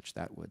back and touch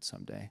that wood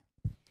someday.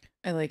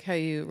 I like how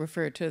you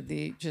refer to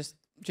the just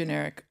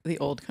generic, the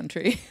old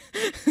country.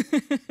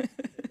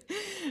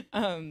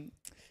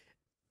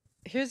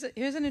 Here's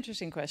an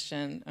interesting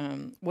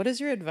question. What is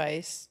your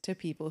advice to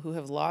people who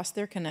have lost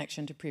their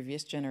connection to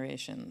previous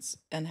generations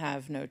and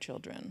have no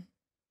children?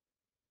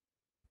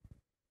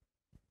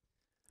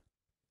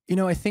 You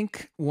know, I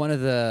think one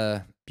of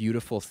the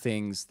beautiful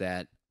things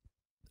that,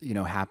 you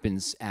know,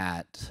 happens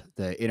at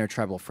the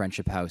Intertribal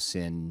Friendship House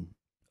in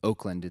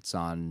Oakland, it's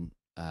on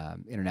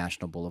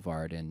International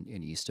Boulevard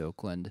in East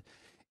Oakland,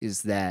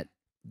 is that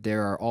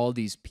there are all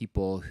these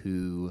people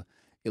who,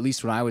 at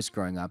least when I was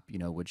growing up, you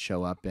know, would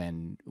show up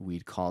and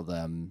we'd call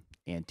them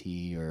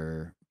Auntie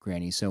or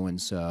Granny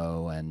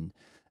so-and-so. And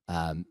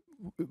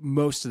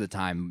most of the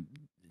time,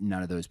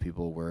 none of those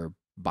people were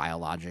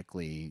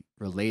biologically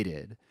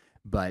related.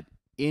 But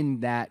in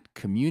that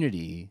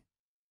community,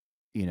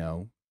 you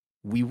know,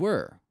 we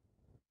were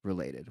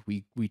related.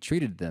 We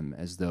treated them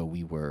as though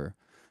we were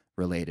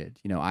related.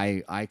 You know,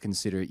 I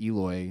consider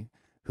Eloy,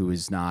 who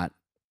is not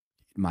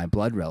my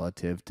blood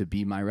relative, to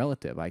be my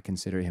relative. I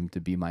consider him to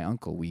be my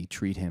uncle. We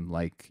treat him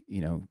like,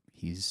 you know,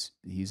 he's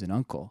an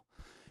uncle.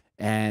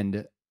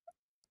 And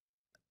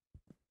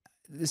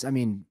this, I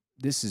mean,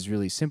 this is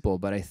really simple,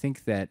 but I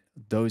think that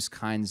those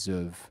kinds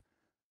of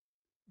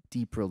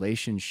deep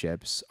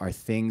relationships are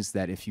things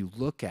that, if you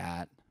look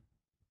at,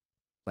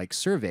 like,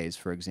 surveys,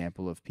 for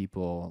example, of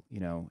people, you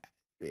know,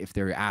 if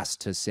they're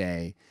asked to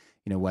say,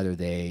 whether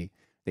they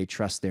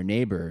trust their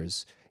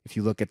neighbors, if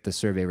you look at the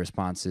survey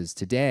responses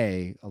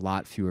today, a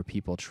lot fewer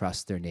people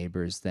trust their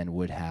neighbors than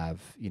would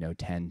have,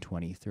 10,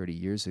 20, 30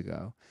 years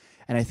ago.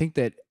 And I think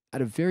that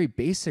at a very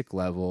basic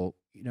level,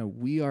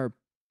 we are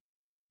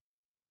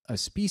a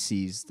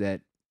species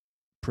that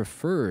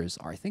prefers,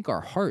 or I think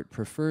our heart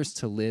prefers,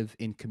 to live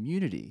in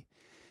community.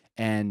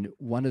 And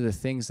one of the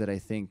things that I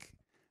think,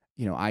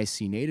 I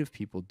see Native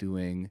people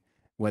doing,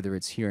 whether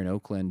it's here in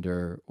Oakland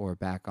or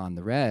back on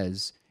the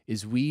res,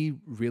 is we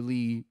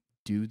really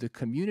do the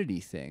community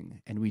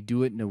thing. And we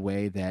do it in a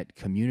way that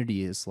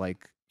community is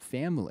like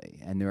family.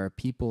 And there are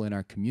people in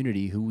our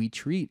community who we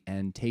treat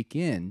and take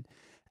in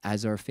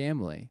as our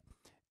family.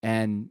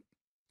 And,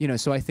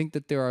 so I think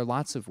that there are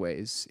lots of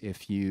ways,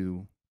 if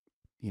you,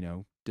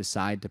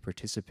 decide to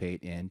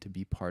participate in, to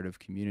be part of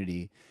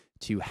community,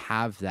 to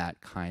have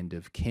that kind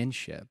of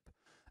kinship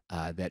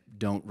that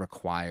don't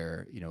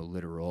require,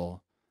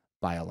 literal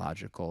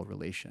biological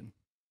relation.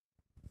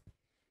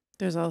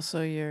 There's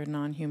also your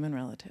non-human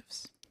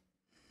relatives.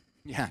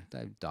 Yeah, I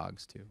have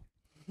dogs too.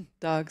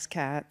 Dogs,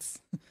 cats,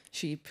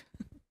 sheep.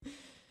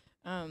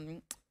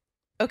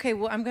 Okay,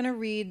 well, I'm going to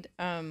read.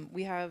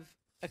 We have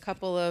a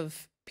couple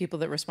of people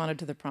that responded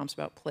to the prompts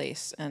about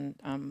place, and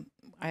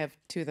I have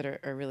two that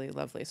are really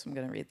lovely, so I'm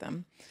going to read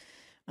them.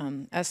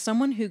 As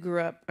someone who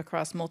grew up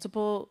across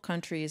multiple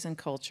countries and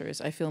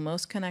cultures, I feel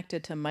most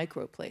connected to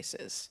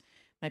microplaces.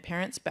 My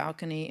parents'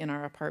 balcony in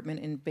our apartment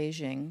in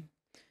Beijing,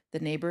 the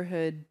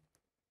neighborhood.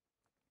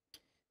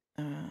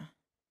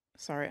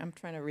 Sorry, I'm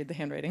trying to read the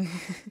handwriting.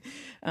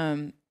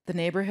 The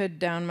neighborhood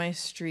down my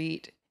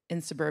street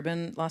in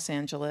suburban Los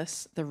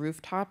Angeles, the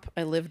rooftop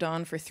I lived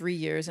on for 3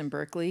 years in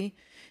Berkeley.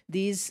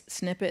 These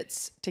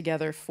snippets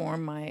together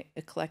form my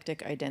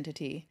eclectic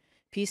identity,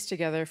 pieced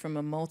together from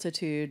a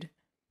multitude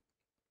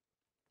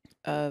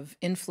of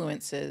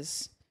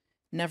influences,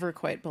 never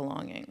quite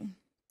belonging.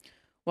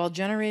 While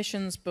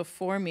generations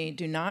before me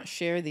do not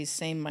share these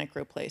same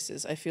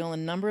microplaces, I feel a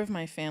number of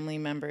my family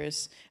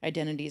members'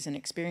 identities and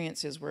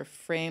experiences were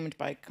framed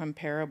by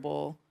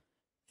comparable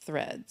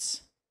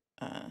threads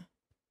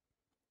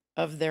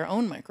of their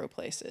own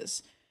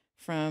microplaces,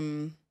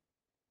 from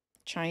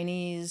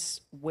Chinese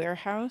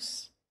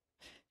warehouse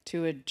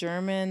to a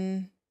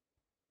German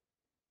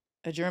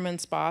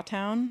spa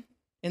town.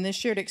 In this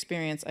shared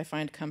experience, I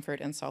find comfort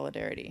and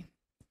solidarity.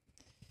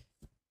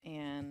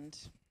 And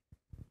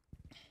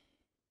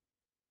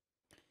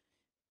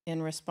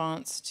in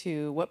response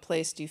to what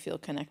place do you feel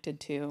connected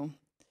to?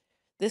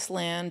 This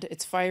land,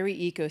 its fiery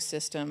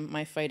ecosystem,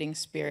 my fighting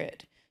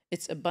spirit.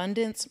 Its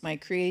abundance, my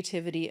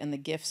creativity, and the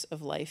gifts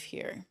of life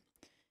here.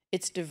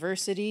 Its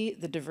diversity,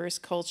 the diverse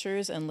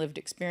cultures and lived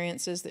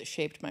experiences that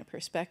shaped my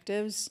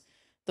perspectives,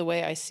 the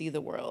way I see the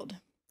world.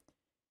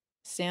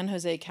 San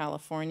Jose,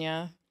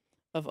 California,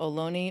 of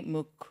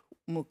Ohlone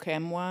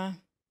Mukwemwa,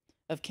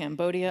 of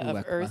Cambodia, Muwekma.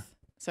 of Earth.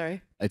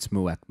 Sorry? It's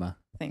Muwekma.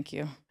 Thank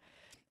you.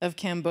 Of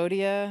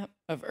Cambodia,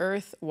 of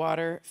earth,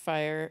 water,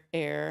 fire,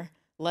 air,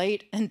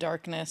 light, and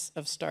darkness,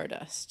 of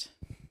stardust.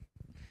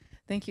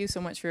 Thank you so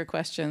much for your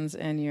questions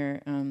and your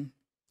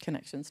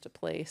connections to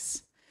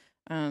place.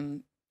 I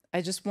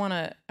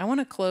want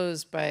to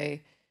close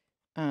by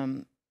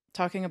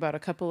talking about a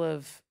couple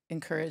of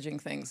encouraging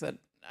things that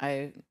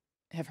I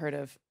have heard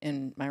of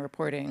in my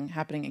reporting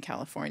happening in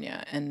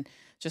California, and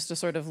just to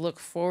sort of look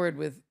forward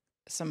with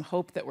some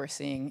hope that we're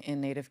seeing in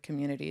Native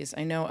communities.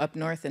 I know up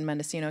north in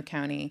Mendocino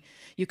County,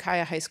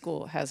 Ukiah High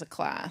School has a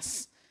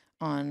class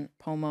on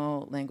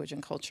Pomo language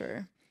and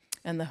culture.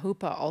 And the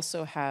Hoopa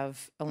also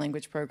have a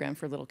language program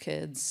for little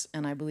kids,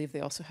 and I believe they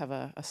also have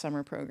a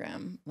summer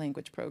program,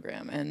 language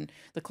program. And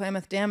the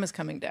Klamath Dam is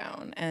coming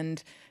down,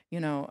 and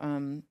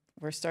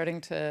we're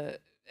starting to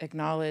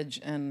acknowledge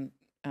and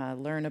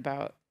learn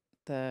about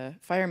the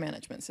fire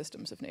management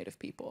systems of Native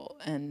people.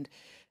 And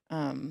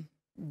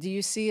do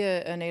you see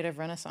a Native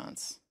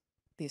Renaissance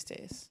these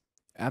days?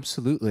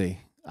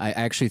 Absolutely. I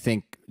actually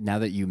think, now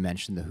that you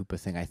mentioned the Hoopa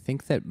thing, I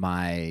think that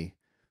my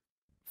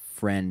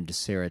friend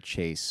Sarah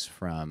Chase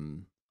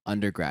from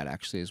undergrad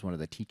actually is one of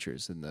the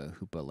teachers in the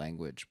Hoopa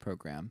language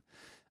program.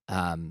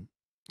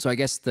 So I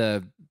guess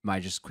my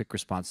just quick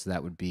response to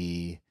that would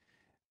be,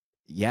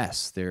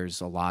 yes,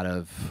 there's a lot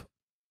of,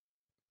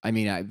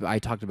 I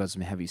talked about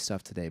some heavy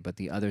stuff today, but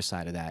the other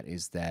side of that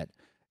is that,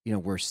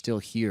 we're still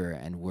here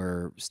and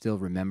we're still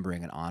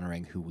remembering and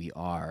honoring who we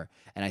are.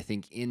 And I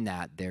think in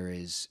that there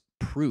is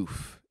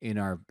proof in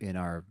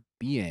our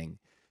being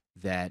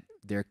that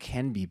there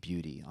can be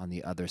beauty on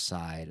the other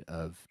side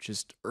of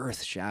just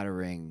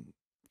earth-shattering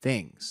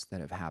things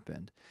that have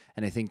happened.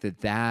 And I think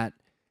that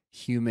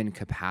human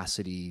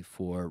capacity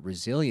for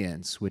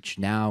resilience, which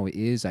now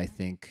is, I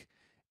think,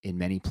 in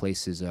many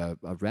places a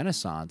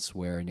renaissance,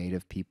 where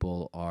Native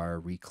people are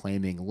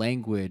reclaiming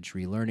language,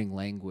 relearning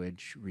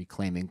language,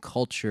 reclaiming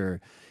culture,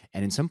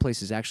 and in some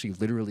places actually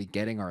literally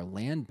getting our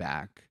land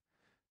back.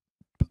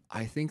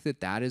 I think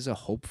that is a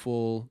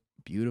hopeful,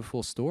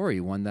 beautiful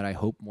story, one that I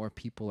hope more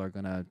people are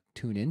going to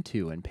tune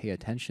into and pay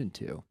attention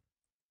to.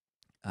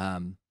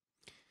 And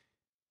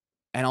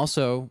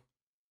also,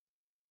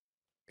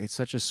 it's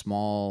such a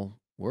small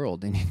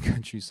world. Indian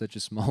country is such a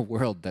small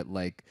world that,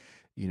 like,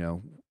 you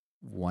know,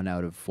 1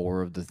 out of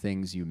 4 of the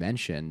things you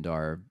mentioned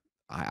are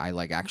I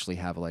like actually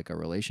have like a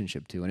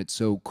relationship to, and it's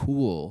so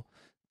cool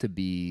to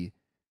be.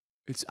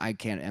 It's I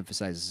can't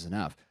emphasize this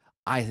enough.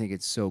 I think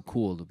it's so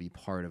cool to be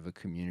part of a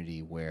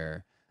community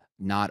where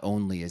not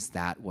only is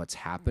that what's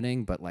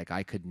happening, but like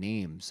I could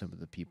name some of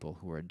the people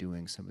who are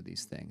doing some of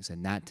these things,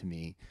 and that to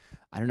me,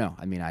 I don't know.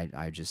 I mean,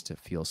 I just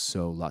feel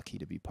so lucky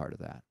to be part of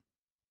that.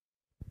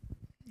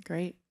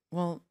 Great.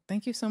 Well,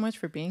 thank you so much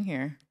for being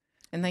here.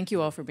 And thank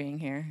you all for being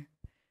here.